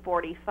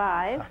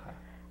 1945,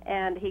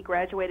 and he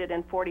graduated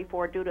in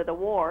 44 due to the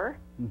war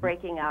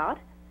breaking out.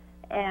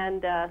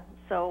 And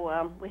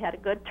so we had a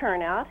good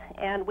turnout,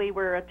 and we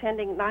were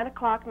attending 9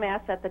 o'clock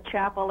Mass at the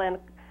chapel, and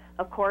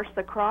of course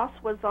the cross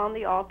was on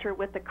the altar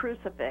with the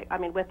crucifix,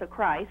 with the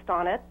Christ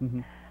on it,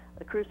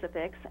 the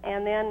crucifix.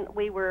 And then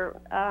we were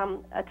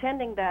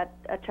attending that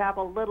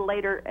chapel a little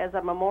later as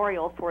a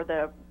memorial for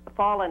the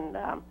fallen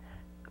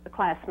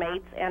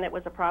classmates, and it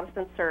was a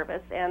Protestant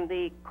service, and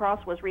the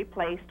cross was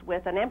replaced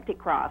with an empty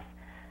cross.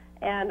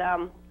 And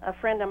a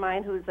friend of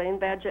mine who's an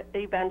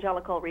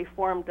evangelical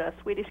Reformed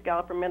Swedish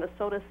gal from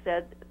Minnesota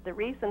said the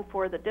reason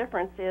for the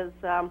difference is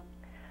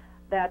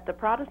that the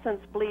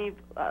Protestants believe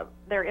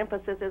their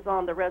emphasis is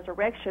on the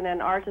resurrection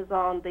and ours is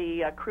on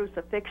the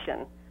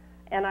crucifixion.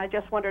 And I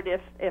just wondered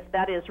if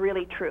that is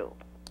really true.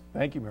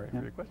 Thank you, Mary,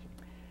 for your question.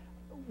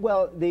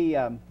 Well,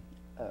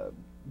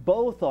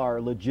 both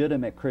are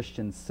legitimate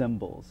Christian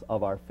symbols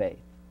of our faith.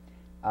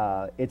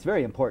 It's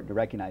very important to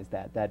recognize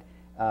that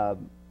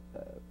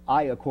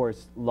I, of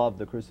course, love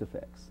the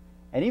crucifix.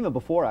 And even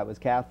before I was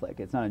Catholic,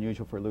 it's not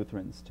unusual for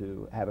Lutherans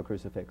to have a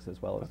crucifix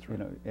as well. That's right.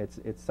 You know,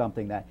 it's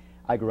something that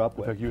I grew up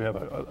with. In fact, you have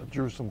a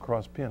Jerusalem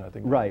cross pin, I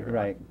think. Right.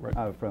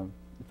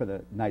 For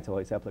the Knights of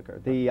Holy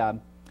Sepulchre.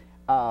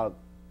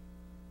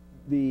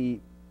 The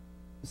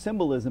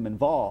symbolism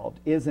involved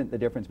isn't the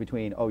difference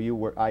between,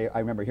 I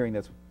remember hearing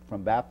this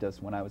from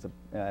Baptists when I was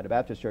at a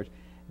Baptist church,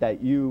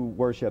 that you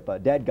worship a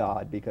dead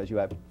God because you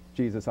have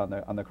Jesus on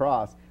the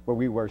cross, where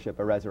we worship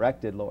a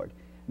resurrected Lord.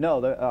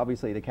 No,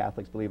 obviously the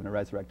Catholics believe in a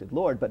resurrected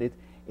Lord, but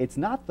it's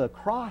not the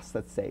cross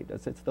that saved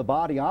us, it's the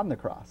body on the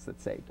cross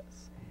that saved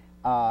us.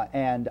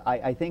 And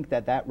I think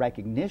that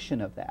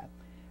recognition of that,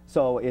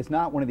 so it's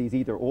not one of these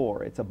either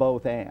or, it's a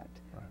both and.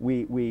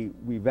 Right.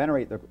 We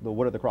venerate the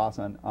wood of the cross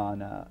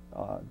on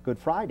Good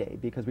Friday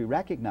because we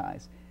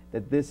recognize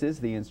that this is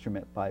the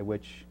instrument by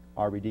which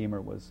our Redeemer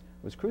was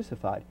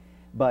crucified,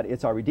 but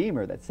it's our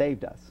Redeemer that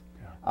saved us.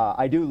 Yeah.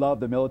 I do love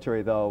the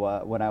military,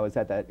 though. When I was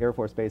at that Air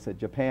Force base at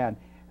Japan,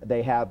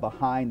 they have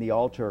behind the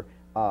altar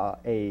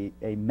a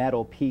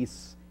metal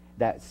piece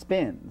that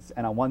spins,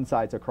 and on one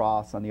side's a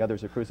cross, on the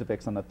other's a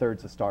crucifix, on the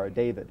third's a Star of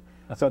David,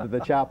 so that the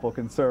chapel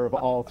can serve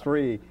all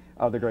three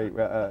of the great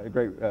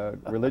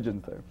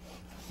religions there.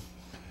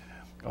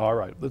 All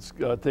right, let's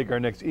take our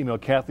next email.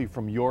 Kathy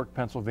from York,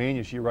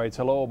 Pennsylvania. She writes,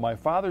 "Hello, my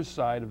father's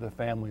side of the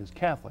family is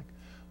Catholic,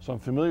 so I'm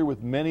familiar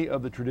with many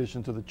of the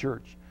traditions of the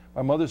church.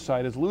 My mother's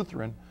side is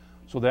Lutheran,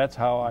 so that's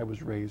how I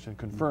was raised and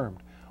confirmed.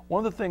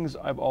 One of the things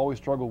I've always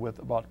struggled with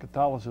about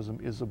Catholicism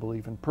is the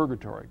belief in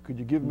purgatory. Could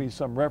you give me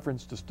some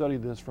reference to study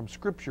this from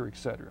Scripture,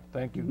 etc.?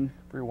 Thank you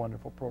for your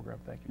wonderful program."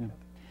 Thank you, Kathy.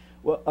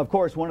 Well, of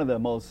course, one of the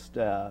most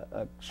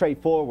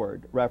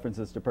straightforward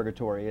references to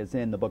purgatory is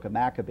in the book of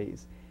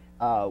Maccabees,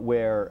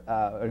 where,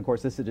 and of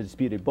course, this is a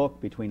disputed book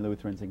between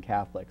Lutherans and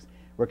Catholics,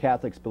 where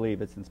Catholics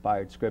believe it's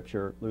inspired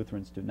Scripture,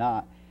 Lutherans do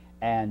not.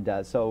 And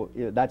so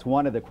that's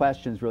one of the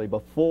questions really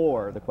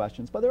before the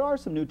questions, but there are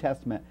some New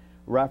Testament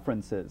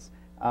references.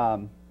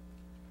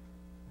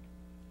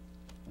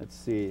 Let's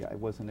see,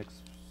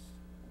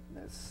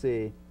 let's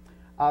see.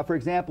 For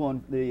example,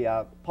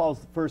 in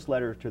Paul's first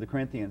letter to the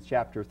Corinthians,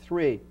 chapter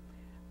 3,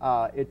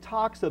 it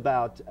talks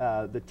about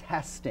the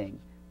testing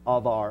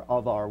of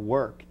our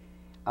work.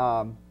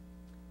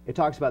 It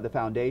talks about the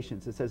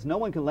foundations. It says, "No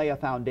one can lay a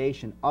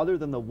foundation other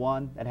than the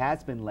one that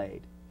has been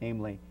laid,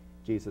 namely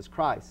Jesus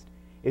Christ.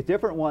 If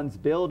different ones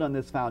build on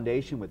this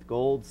foundation with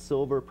gold,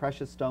 silver,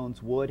 precious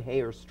stones, wood,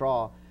 hay, or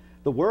straw,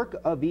 the work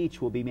of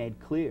each will be made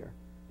clear.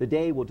 The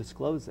day will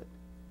disclose it.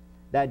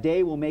 That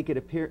day will make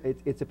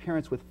its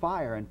appearance with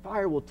fire, and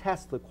fire will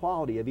test the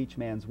quality of each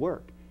man's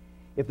work.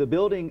 If the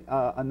building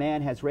a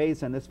man has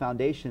raised on this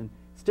foundation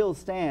still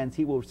stands,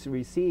 he will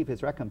receive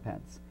his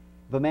recompense.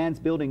 If a man's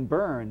building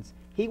burns,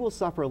 he will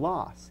suffer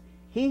loss.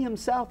 He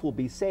himself will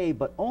be saved,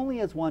 but only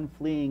as one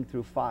fleeing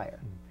through fire."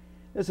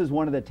 This is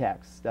one of the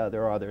texts.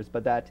 There are others,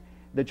 but that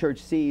the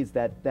church sees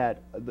that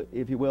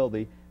if you will,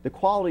 the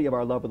quality of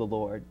our love of the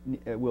Lord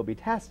will be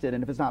tested,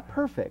 and if it's not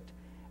perfect,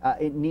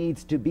 it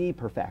needs to be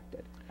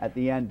perfected. At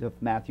the end of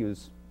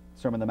Matthew's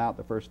Sermon on the Mount,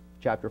 the first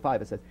chapter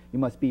 5, it says, "You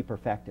must be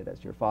perfected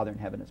as your Father in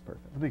heaven is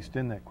perfect." Let me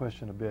extend that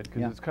question a bit,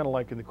 because it's kind of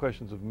like in the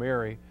questions of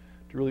Mary.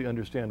 To really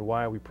understand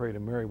why we pray to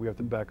Mary, we have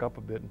to back up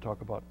a bit and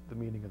talk about the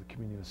meaning of the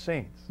communion of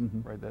saints,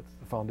 right? That's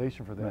the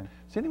foundation for that. Right.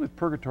 Same thing with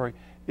purgatory.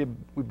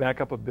 We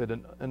back up a bit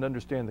and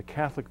understand the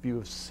Catholic view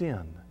of sin.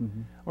 I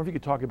wonder if you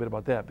could talk a bit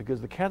about that, because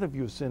the Catholic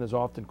view of sin is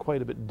often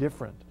quite a bit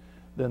different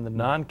than the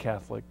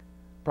non-Catholic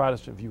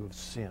Protestant view of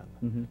sin.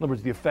 In other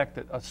words, the effect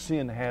that a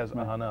sin has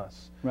on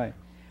us. Right.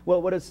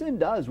 Well, what a sin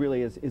does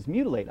really is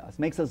mutilate us,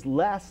 makes us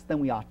less than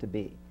we ought to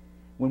be.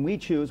 When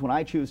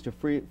I choose to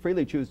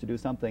freely choose to do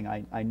something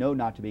I know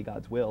not to be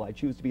God's will, I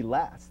choose to be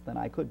less than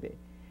I could be.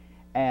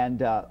 And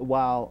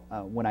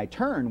when I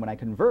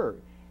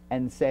convert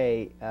and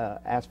say,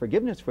 ask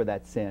forgiveness for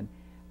that sin,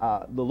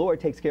 the Lord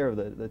takes care of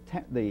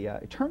the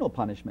eternal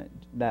punishment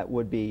that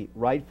would be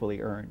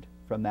rightfully earned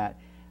from that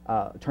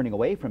turning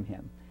away from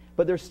Him.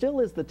 But there still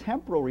is the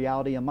temporal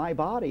reality in my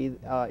body,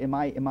 in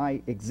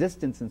my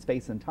existence in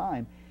space and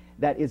time,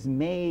 that is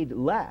made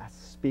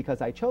less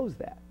because I chose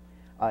that.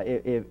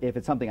 If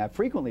it's something I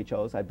frequently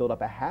chose, I build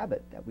up a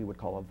habit that we would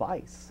call a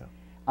vice.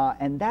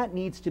 And that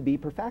needs to be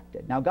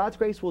perfected. Now, God's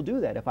grace will do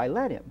that if I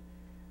let Him.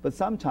 But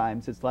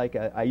sometimes it's like,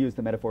 I use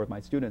the metaphor with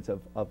my students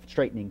of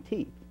straightening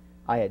teeth.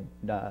 I had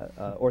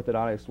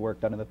orthodontist work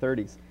done in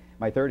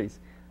my 30s.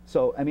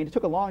 So, I mean, it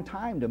took a long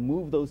time to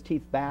move those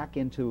teeth back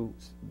into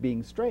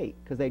being straight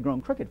because they'd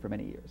grown crooked for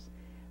many years.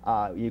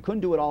 You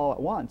couldn't do it all at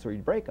once or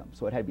you'd break them,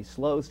 so it had to be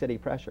slow, steady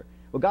pressure.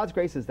 Well, God's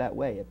grace is that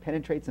way. It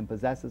penetrates and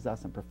possesses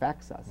us and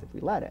perfects us if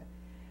we let it.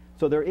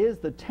 So there is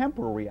the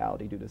temporal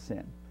reality due to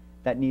sin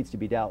that needs to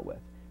be dealt with.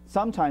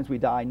 Sometimes we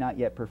die not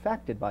yet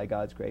perfected by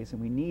God's grace,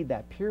 and we need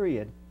that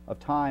period of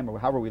time, or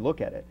however we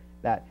look at it,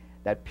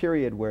 that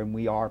period when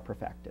we are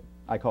perfected.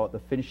 I call it the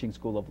finishing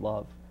school of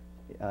love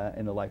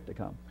in the life to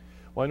come.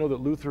 Well, I know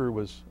that Luther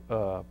was,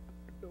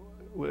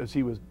 as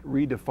he was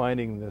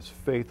redefining this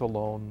faith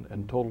alone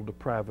and total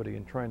depravity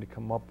and trying to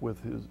come up with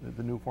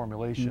the new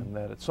formulation,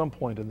 that at some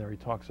point in there he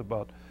talks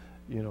about,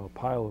 you know, a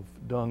pile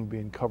of dung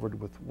being covered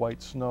with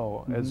white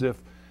snow, as if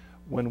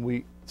when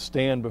we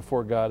stand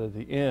before God at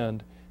the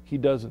end, he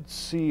doesn't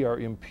see our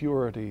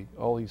impurity.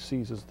 All he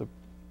sees is the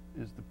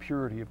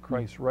purity of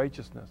Christ's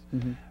righteousness.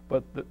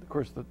 But of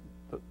course,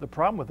 the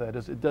problem with that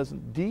is it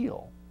doesn't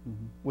deal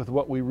with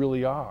what we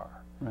really are.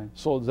 Right.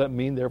 So does that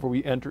mean, therefore,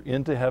 we enter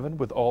into heaven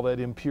with all that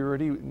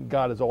impurity?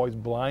 God is always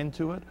blind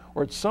to it?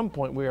 Or at some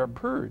point we are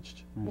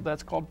purged? Well,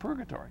 that's called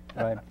purgatory.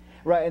 Right.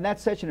 Right, and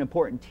that's such an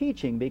important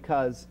teaching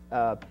because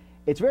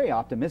it's a very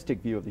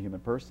optimistic view of the human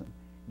person,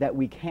 that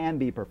we can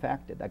be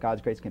perfected, that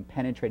God's grace can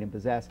penetrate and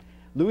possess.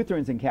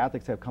 Lutherans and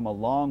Catholics have come a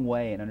long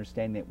way in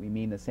understanding that we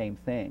mean the same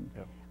thing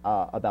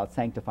about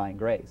sanctifying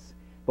grace.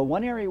 But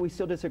one area we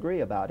still disagree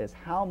about is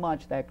how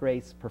much that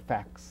grace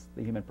perfects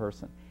the human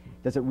person.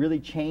 Does it really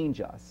change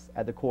us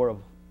at the core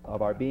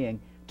of our being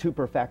to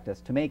perfect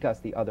us, to make us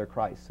the other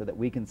Christ, so that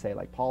we can say,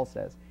 like Paul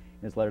says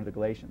in his letter to the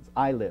Galatians,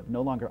 I live,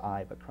 no longer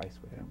I, but Christ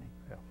within me.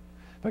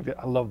 In fact,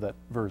 I love that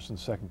verse in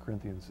 2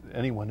 Corinthians.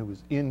 Anyone who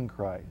is in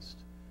Christ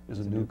is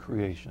a new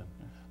creation.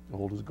 The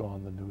old is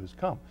gone, the new has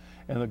come.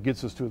 And it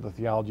gets us to the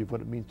theology of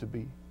what it means to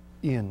be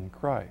in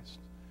Christ.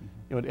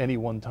 You know, at any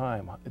one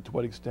time, to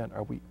what extent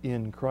are we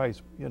in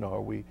Christ? You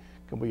know,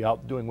 can we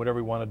out doing whatever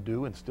we want to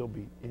do and still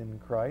be in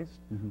Christ?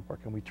 Or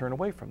can we turn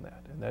away from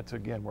that? And that's,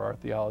 again, where our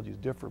theologies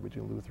differ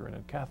between Lutheran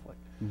and Catholic.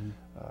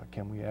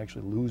 Can we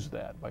actually lose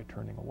that by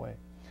turning away?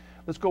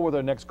 Let's go with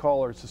our next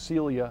caller,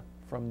 Cecilia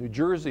from New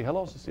Jersey.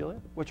 Hello, Cecilia.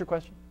 What's your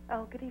question?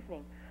 Oh, good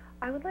evening.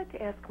 I would like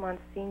to ask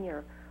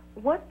Monsignor,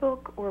 what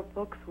book or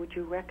books would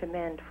you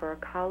recommend for a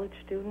college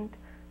student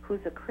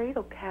who's a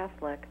cradle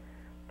Catholic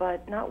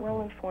but not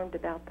well informed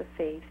about the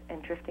faith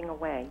and drifting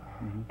away?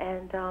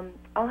 And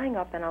I'll hang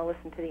up and I'll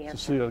listen to the answer.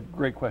 Cecilia,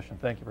 great question.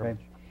 Thank you very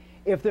much.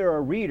 If they're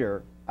a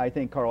reader, I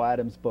think Carl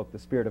Adams' book, The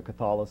Spirit of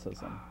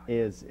Catholicism,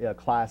 is a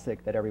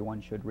classic that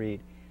everyone should read.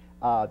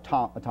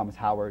 Thomas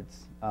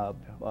Howard's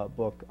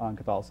book on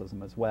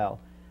Catholicism as well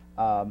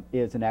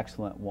is an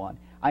excellent one.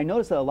 I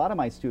notice that a lot of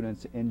my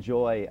students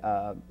enjoy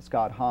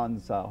Scott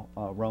Hahn's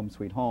Rome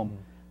Sweet Home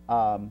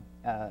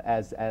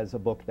as a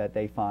book that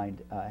they find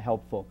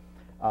helpful.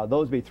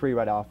 Those would be three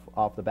right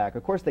off the back.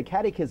 Of course, the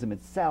Catechism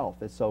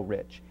itself is so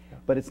rich,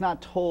 but it's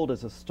not told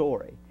as a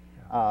story.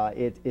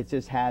 It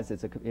just has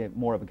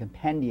more of a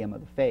compendium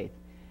of the faith.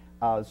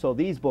 So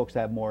these books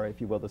have more, if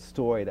you will, the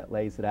story that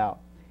lays it out.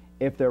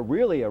 If they're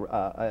really,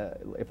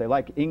 if they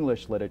like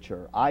English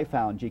literature, I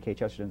found G.K.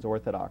 Chesterton's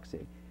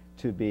Orthodoxy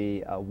to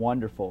be a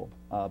wonderful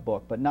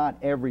book, but not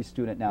every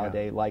student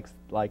nowadays likes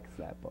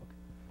that book.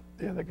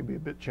 Yeah, that can be a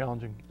bit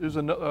challenging. There's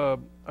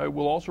I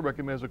will also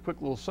recommend, as a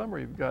quick little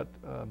summary, you've got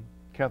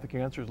Catholic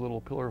Answers,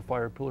 Little Pillar of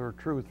Fire, Pillar of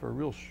Truth, for a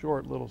real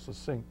short, little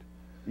succinct.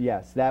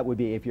 Yes, that would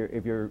be, if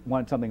you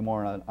want something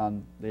more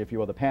on if you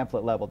will, the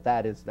pamphlet level,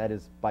 that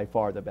is by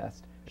far the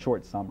best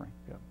short summary.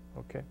 Yeah,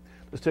 okay.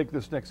 Let's take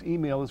this next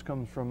email. This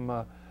comes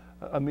from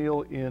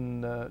Emil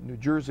in New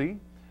Jersey.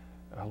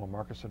 Hello,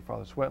 Marcus and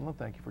Father Swetland.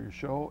 Thank you for your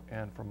show.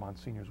 And from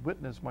Monsignor's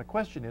Witness, my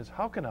question is,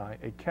 how can I,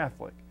 a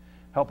Catholic,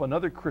 help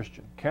another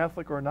Christian,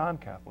 Catholic or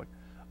non-Catholic,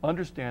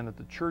 understand that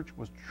the Church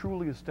was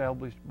truly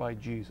established by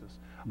Jesus?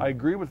 I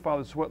agree with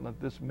Father Swetland.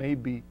 This may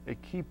be a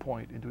key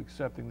point into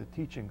accepting the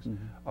teachings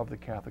of the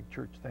Catholic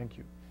Church. Thank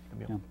you,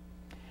 Emil.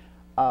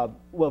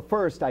 Well,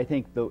 first, I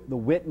think the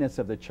witness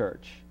of the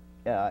Church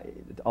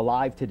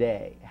alive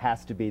today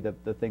has to be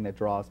the thing that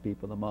draws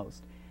people the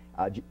most.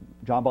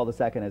 John Paul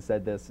II has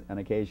said this on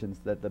occasions,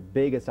 that the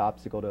biggest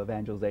obstacle to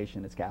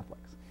evangelization is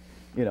Catholics.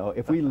 You know,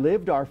 if we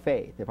lived our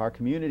faith, if our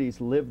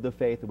communities lived the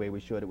faith the way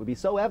we should, it would be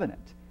so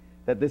evident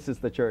that this is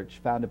the Church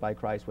founded by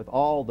Christ with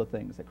all the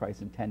things that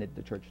Christ intended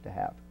the Church to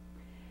have.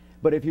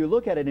 But if you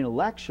look at it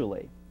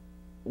intellectually,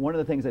 one of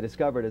the things I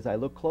discovered as I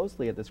looked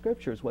closely at the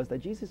Scriptures was that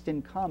Jesus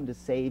didn't come to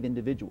save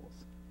individuals.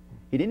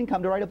 He didn't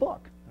come to write a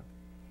book.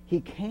 He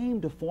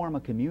came to form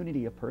a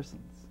community of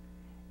persons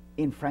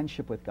in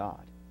friendship with God.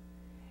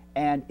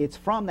 And it's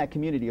from that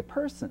community of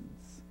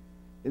persons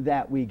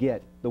that we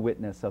get the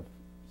witness of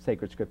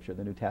sacred Scripture,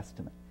 the New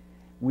Testament.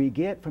 We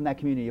get from that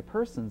community of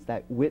persons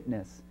that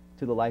witness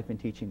to the life and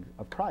teaching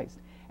of Christ.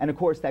 And of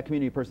course, that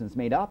community of persons is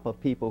made up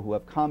of people who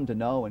have come to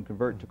know and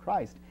convert to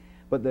Christ.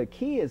 But the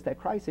key is that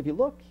Christ, if you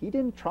look, he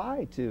didn't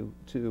try to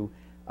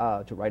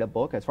write a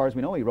book. As far as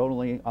we know, he wrote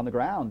only on the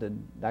ground,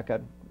 and that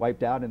got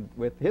wiped out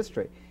with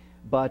history.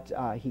 But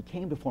he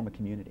came to form a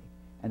community,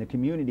 and the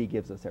community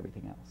gives us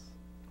everything else.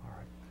 All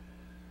right.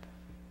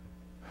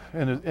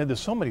 And there's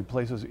so many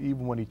places,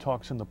 even when he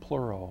talks in the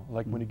plural,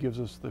 like when he gives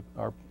us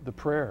the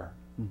prayer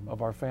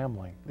of our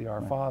family, the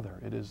Our Father.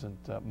 It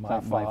isn't my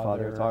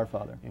Father. It's our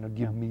Father. You know,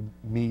 give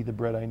me the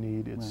bread I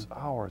need. It's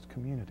ours,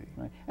 community.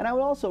 Right. And I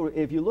would also,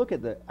 if you look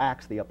at the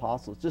Acts of the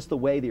Apostles, just the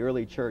way the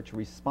early church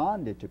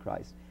responded to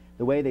Christ,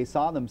 the way they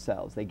saw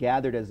themselves, they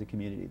gathered as a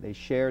community, they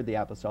shared the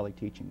apostolic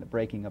teaching, the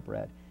breaking of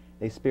bread,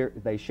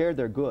 they shared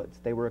their goods,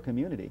 they were a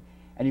community.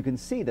 And you can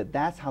see that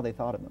that's how they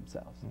thought of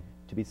themselves,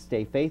 to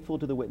stay faithful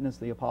to the witness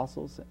of the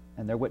apostles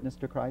and their witness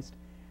to Christ,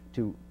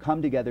 to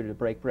come together to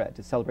break bread,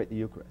 to celebrate the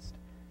Eucharist.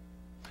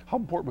 How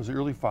important was the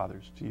early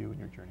fathers to you in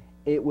your journey?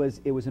 It was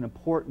an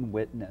important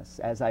witness.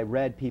 As I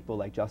read people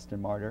like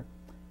Justin Martyr,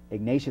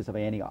 Ignatius of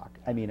Antioch,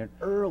 I mean,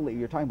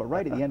 you're talking about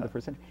right at the end of the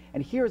first century,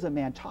 and here's a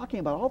man talking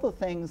about all the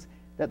things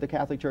that the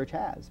Catholic Church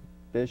has,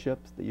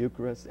 bishops, the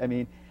Eucharist. I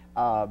mean,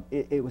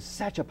 it was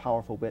such a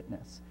powerful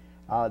witness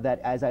that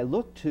as I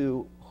looked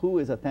to who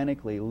is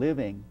authentically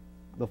living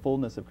the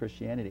fullness of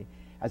Christianity,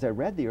 as I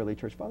read the early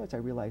church fathers, I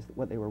realized that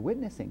what they were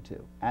witnessing to,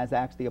 as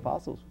Acts of the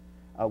Apostles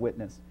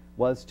witness,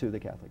 was to the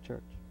Catholic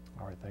Church.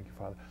 All right, thank you,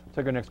 Father. We'll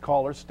take our next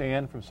caller,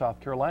 Stan from South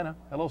Carolina.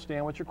 Hello,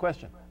 Stan. What's your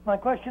question? My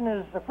question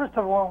is, first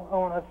of all, I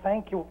want to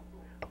thank you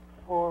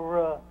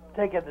for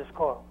taking this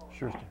call.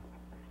 Sure, Stan.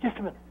 Just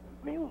a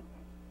minute.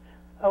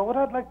 What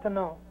I'd like to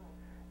know,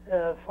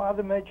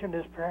 Father mentioned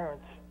his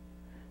parents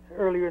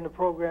earlier in the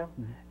program,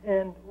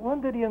 and when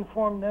did he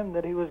inform them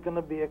that he was going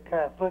to be a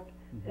Catholic,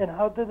 and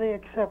how did they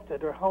accept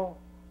it, or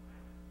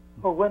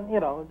when,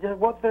 just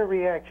what their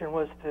reaction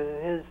was to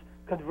his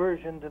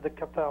conversion to the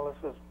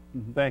Catholicism?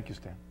 Thank you,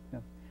 Stan. Yeah.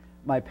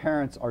 My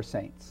parents are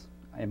saints,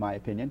 in my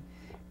opinion,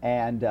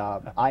 and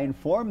I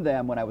informed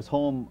them when I was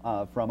home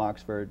from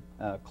Oxford,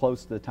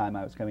 close to the time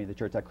I was coming to the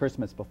church, at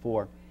Christmas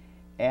before,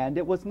 and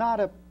it was not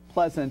a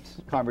pleasant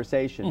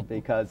conversation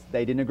because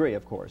they didn't agree,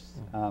 of course.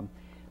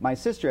 My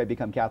sister had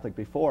become Catholic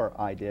before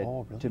I did,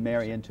 to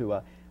marry into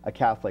a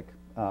Catholic.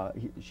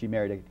 She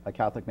married a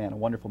Catholic man, a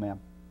wonderful man.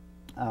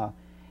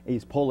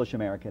 He's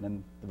Polish-American,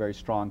 and a very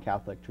strong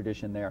Catholic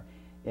tradition there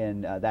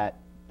in that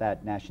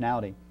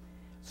nationality.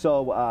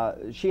 So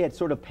she had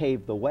sort of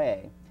paved the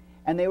way.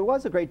 And there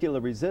was a great deal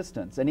of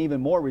resistance, and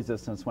even more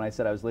resistance when I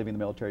said I was leaving the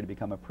military to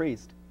become a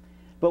priest.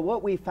 But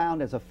what we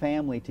found as a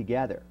family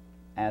together,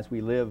 as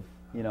we live,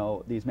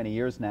 these many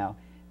years now,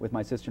 with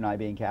my sister and I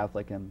being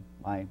Catholic and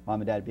my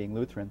mom and dad being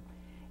Lutheran,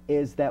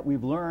 is that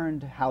we've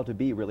learned how to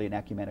be really an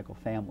ecumenical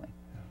family.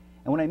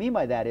 And what I mean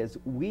by that is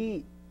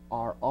we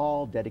are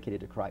all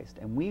dedicated to Christ,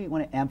 and we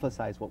want to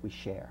emphasize what we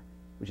share,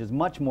 which is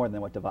much more than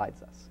what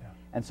divides us.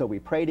 And so we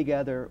pray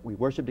together, we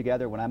worship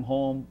together. When I'm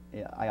home,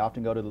 I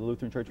often go to the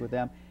Lutheran church with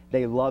them.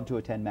 They love to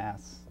attend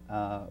Mass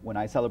when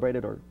I celebrate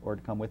it, or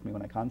to come with me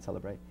when I can't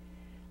celebrate.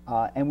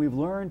 And we've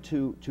learned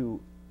to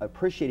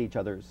appreciate each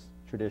other's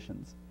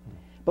traditions.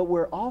 But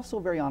we're also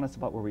very honest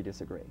about where we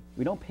disagree.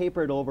 We don't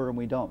paper it over, and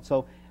we don't.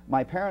 So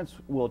my parents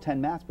will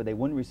attend Mass, but they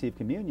wouldn't receive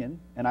communion,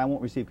 and I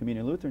won't receive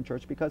communion in Lutheran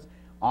church because,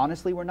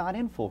 honestly, we're not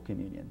in full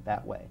communion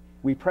that way.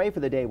 We pray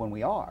for the day when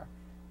we are,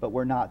 but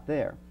we're not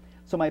there.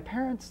 So my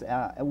parents,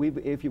 we've,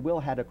 if you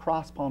will, had a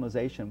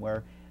cross-pollination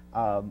where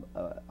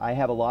I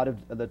have a lot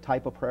of the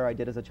type of prayer I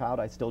did as a child,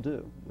 I still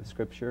do, with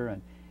Scripture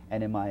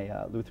and in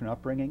my Lutheran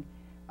upbringing.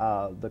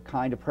 The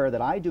kind of prayer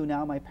that I do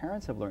now, my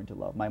parents have learned to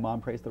love. My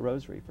mom prays the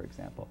Rosary, for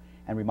example,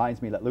 and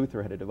reminds me that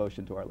Luther had a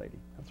devotion to Our Lady.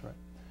 That's right.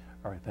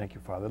 All right, thank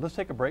you, Father. Let's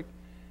take a break.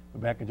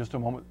 We'll be back in just a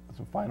moment with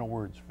some final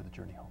words for the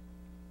journey home.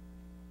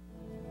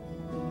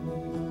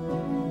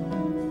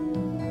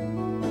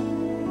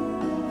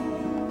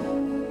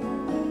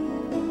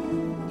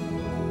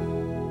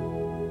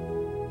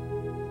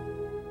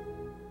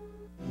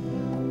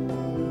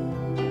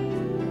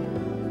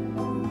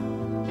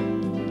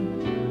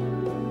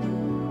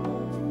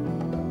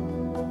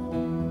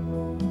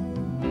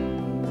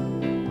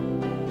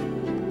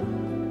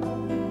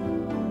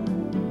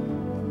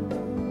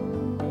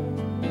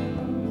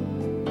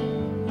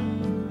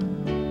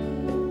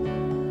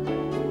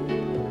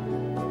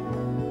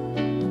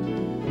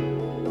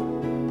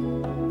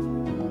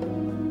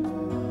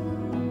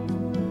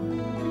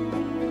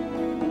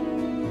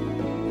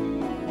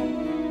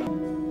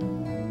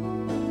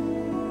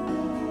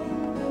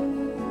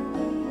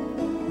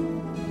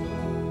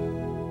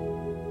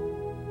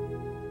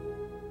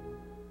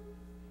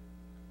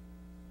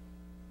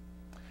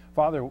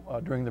 Father,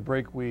 during the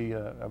break,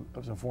 I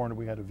was informed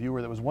we had a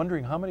viewer that was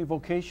wondering how many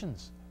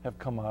vocations have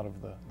come out of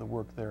the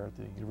work there at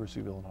the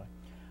University of Illinois.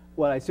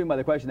 Well, I assume by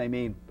the question they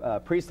mean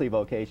priestly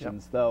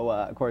vocations, though,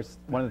 of course,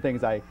 one of the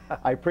things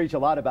I preach a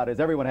lot about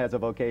is everyone has a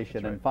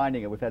vocation, and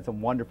finding it. We've had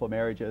some wonderful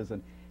marriages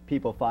and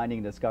people finding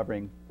and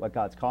discovering what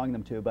God's calling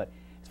them to. But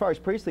as far as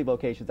priestly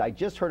vocations, I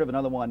just heard of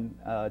another one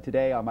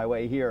today on my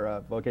way here.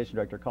 A vocation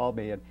director called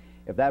me, and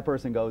if that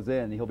person goes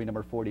in, he'll be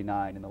number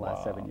 49 in the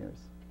last 7 years.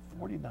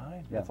 49?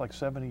 Yeah. That's like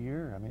 7 a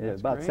year. I mean, that's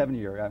about great. 7 a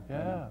year.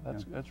 Yeah,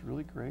 that's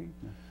really great.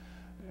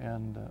 Yeah.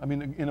 And I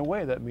mean, in a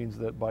way, that means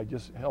that by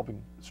just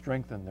helping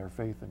strengthen their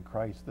faith in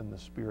Christ, then the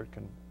Spirit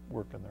can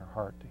work in their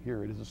heart to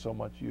hear. It isn't so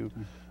much you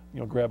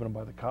grabbing them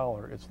by the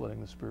collar. It's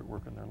letting the Spirit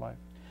work in their life.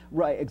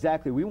 Right,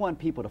 exactly. We want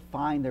people to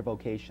find their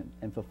vocation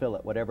and fulfill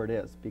it, whatever it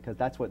is, because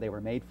that's what they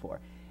were made for.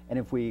 And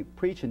if we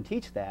preach and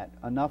teach that,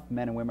 enough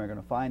men and women are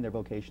going to find their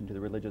vocation to the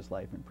religious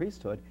life and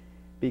priesthood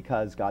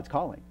because God's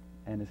calling.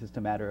 And it's just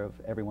a matter of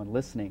everyone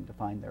listening to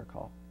find their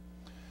call.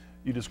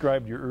 You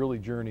described your early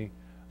journey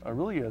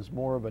really as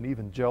more of an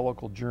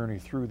evangelical journey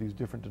through these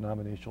different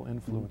denominational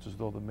influences,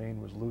 though the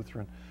main was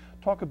Lutheran.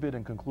 Talk a bit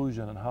in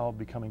conclusion on how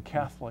becoming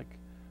Catholic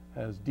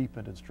has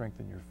deepened and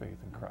strengthened your faith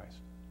in Christ.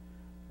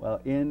 Well,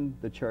 in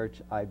the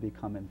church, I've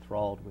become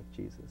enthralled with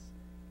Jesus.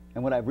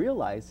 And what I've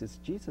realized is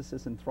Jesus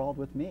is enthralled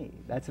with me.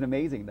 That's an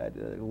amazing,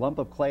 that lump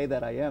of clay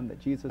that I am,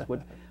 that Jesus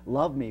would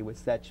love me with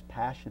such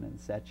passion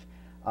and such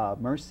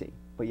mercy.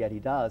 But yet he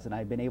does, and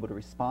I've been able to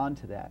respond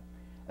to that,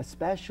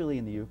 especially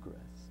in the Eucharist.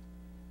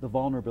 The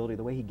vulnerability,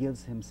 the way he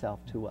gives himself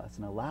to us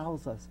and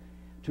allows us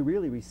to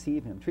really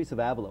receive him. Teresa of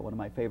Avila, one of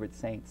my favorite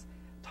saints,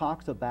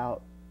 talks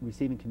about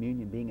receiving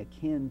communion being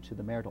akin to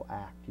the marital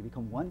act. You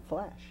become one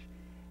flesh.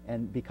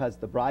 And because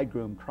the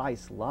bridegroom,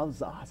 Christ,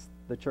 loves us,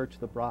 the church,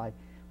 the bride,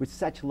 with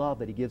such love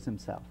that he gives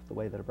himself, the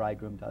way that a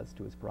bridegroom does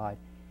to his bride.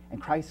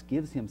 And Christ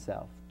gives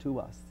himself to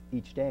us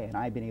each day, and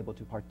I've been able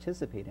to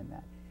participate in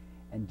that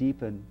and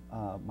deepen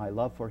my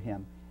love for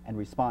him and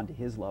respond to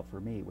his love for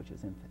me, which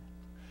is infinite.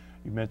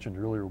 You mentioned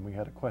earlier when we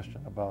had a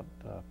question about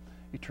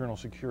eternal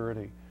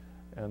security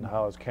and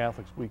how as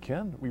Catholics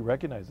we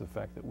recognize the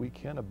fact that we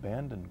can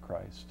abandon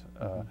Christ.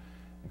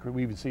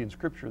 We even see in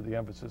Scripture the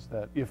emphasis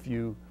that if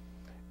you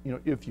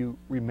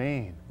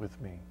remain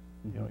with me,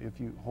 if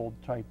you hold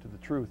tight to the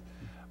truth.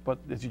 But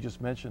as you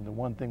just mentioned, the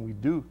one thing we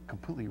do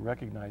completely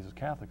recognize as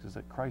Catholics is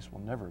that Christ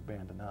will never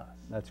abandon us.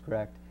 That's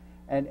correct.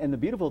 And the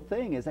beautiful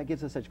thing is that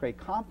gives us such great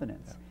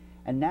confidence. Yeah.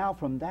 And now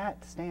from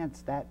that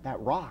stance, that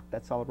rock,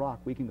 that solid rock,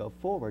 we can go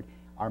forward,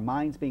 our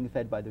minds being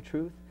fed by the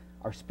truth,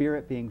 our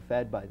spirit being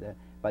fed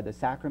by the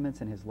sacraments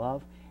and his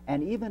love,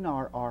 and even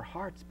our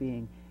hearts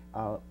being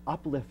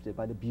uplifted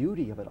by the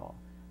beauty of it all,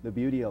 the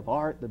beauty of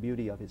art, the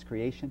beauty of his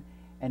creation.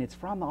 And it's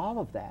from all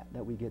of that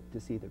that we get to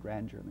see the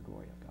grandeur and the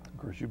glory of God. Of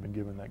course, you've been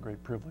given that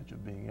great privilege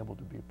of being able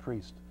to be a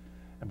priest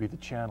and be the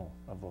channel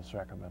of those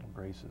sacramental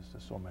graces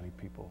to so many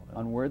people.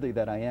 Unworthy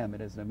that I am,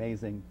 it is an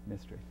amazing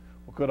mystery.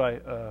 Well, could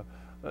I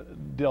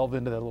delve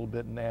into that a little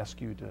bit and ask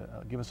you to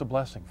give us a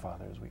blessing,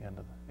 Father, as we end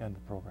the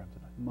program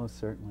tonight? Most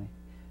certainly.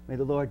 May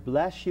the Lord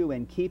bless you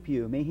and keep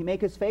you. May he make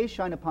his face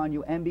shine upon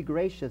you and be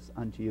gracious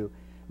unto you.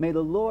 May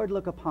the Lord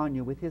look upon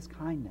you with his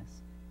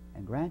kindness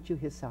and grant you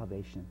his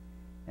salvation.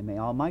 And may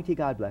Almighty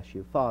God bless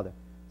you, Father,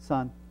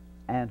 Son,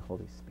 and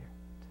Holy Spirit.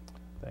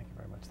 Thank you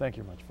very much. Thank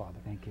you very much, Father.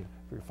 Thank you.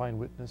 For your fine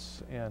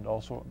witness and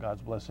also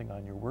God's blessing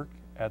on your work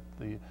at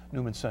the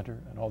Newman Center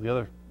and all the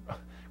other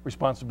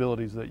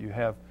responsibilities that you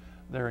have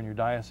there in your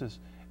diocese.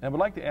 And I would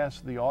like to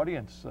ask the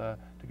audience to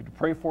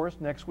pray for us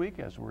next week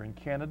as we're in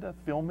Canada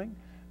filming,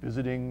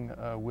 visiting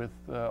with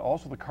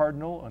also the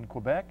Cardinal in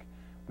Quebec.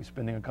 We'll be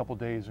spending a couple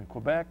days in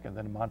Quebec and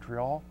then in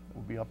Montreal.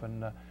 We'll be up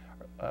in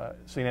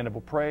St. Anne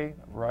will pray,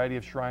 a variety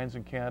of shrines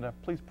in Canada.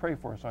 Please pray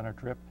for us on our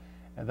trip.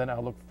 And then I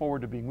look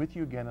forward to being with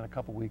you again in a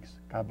couple weeks.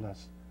 God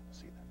bless.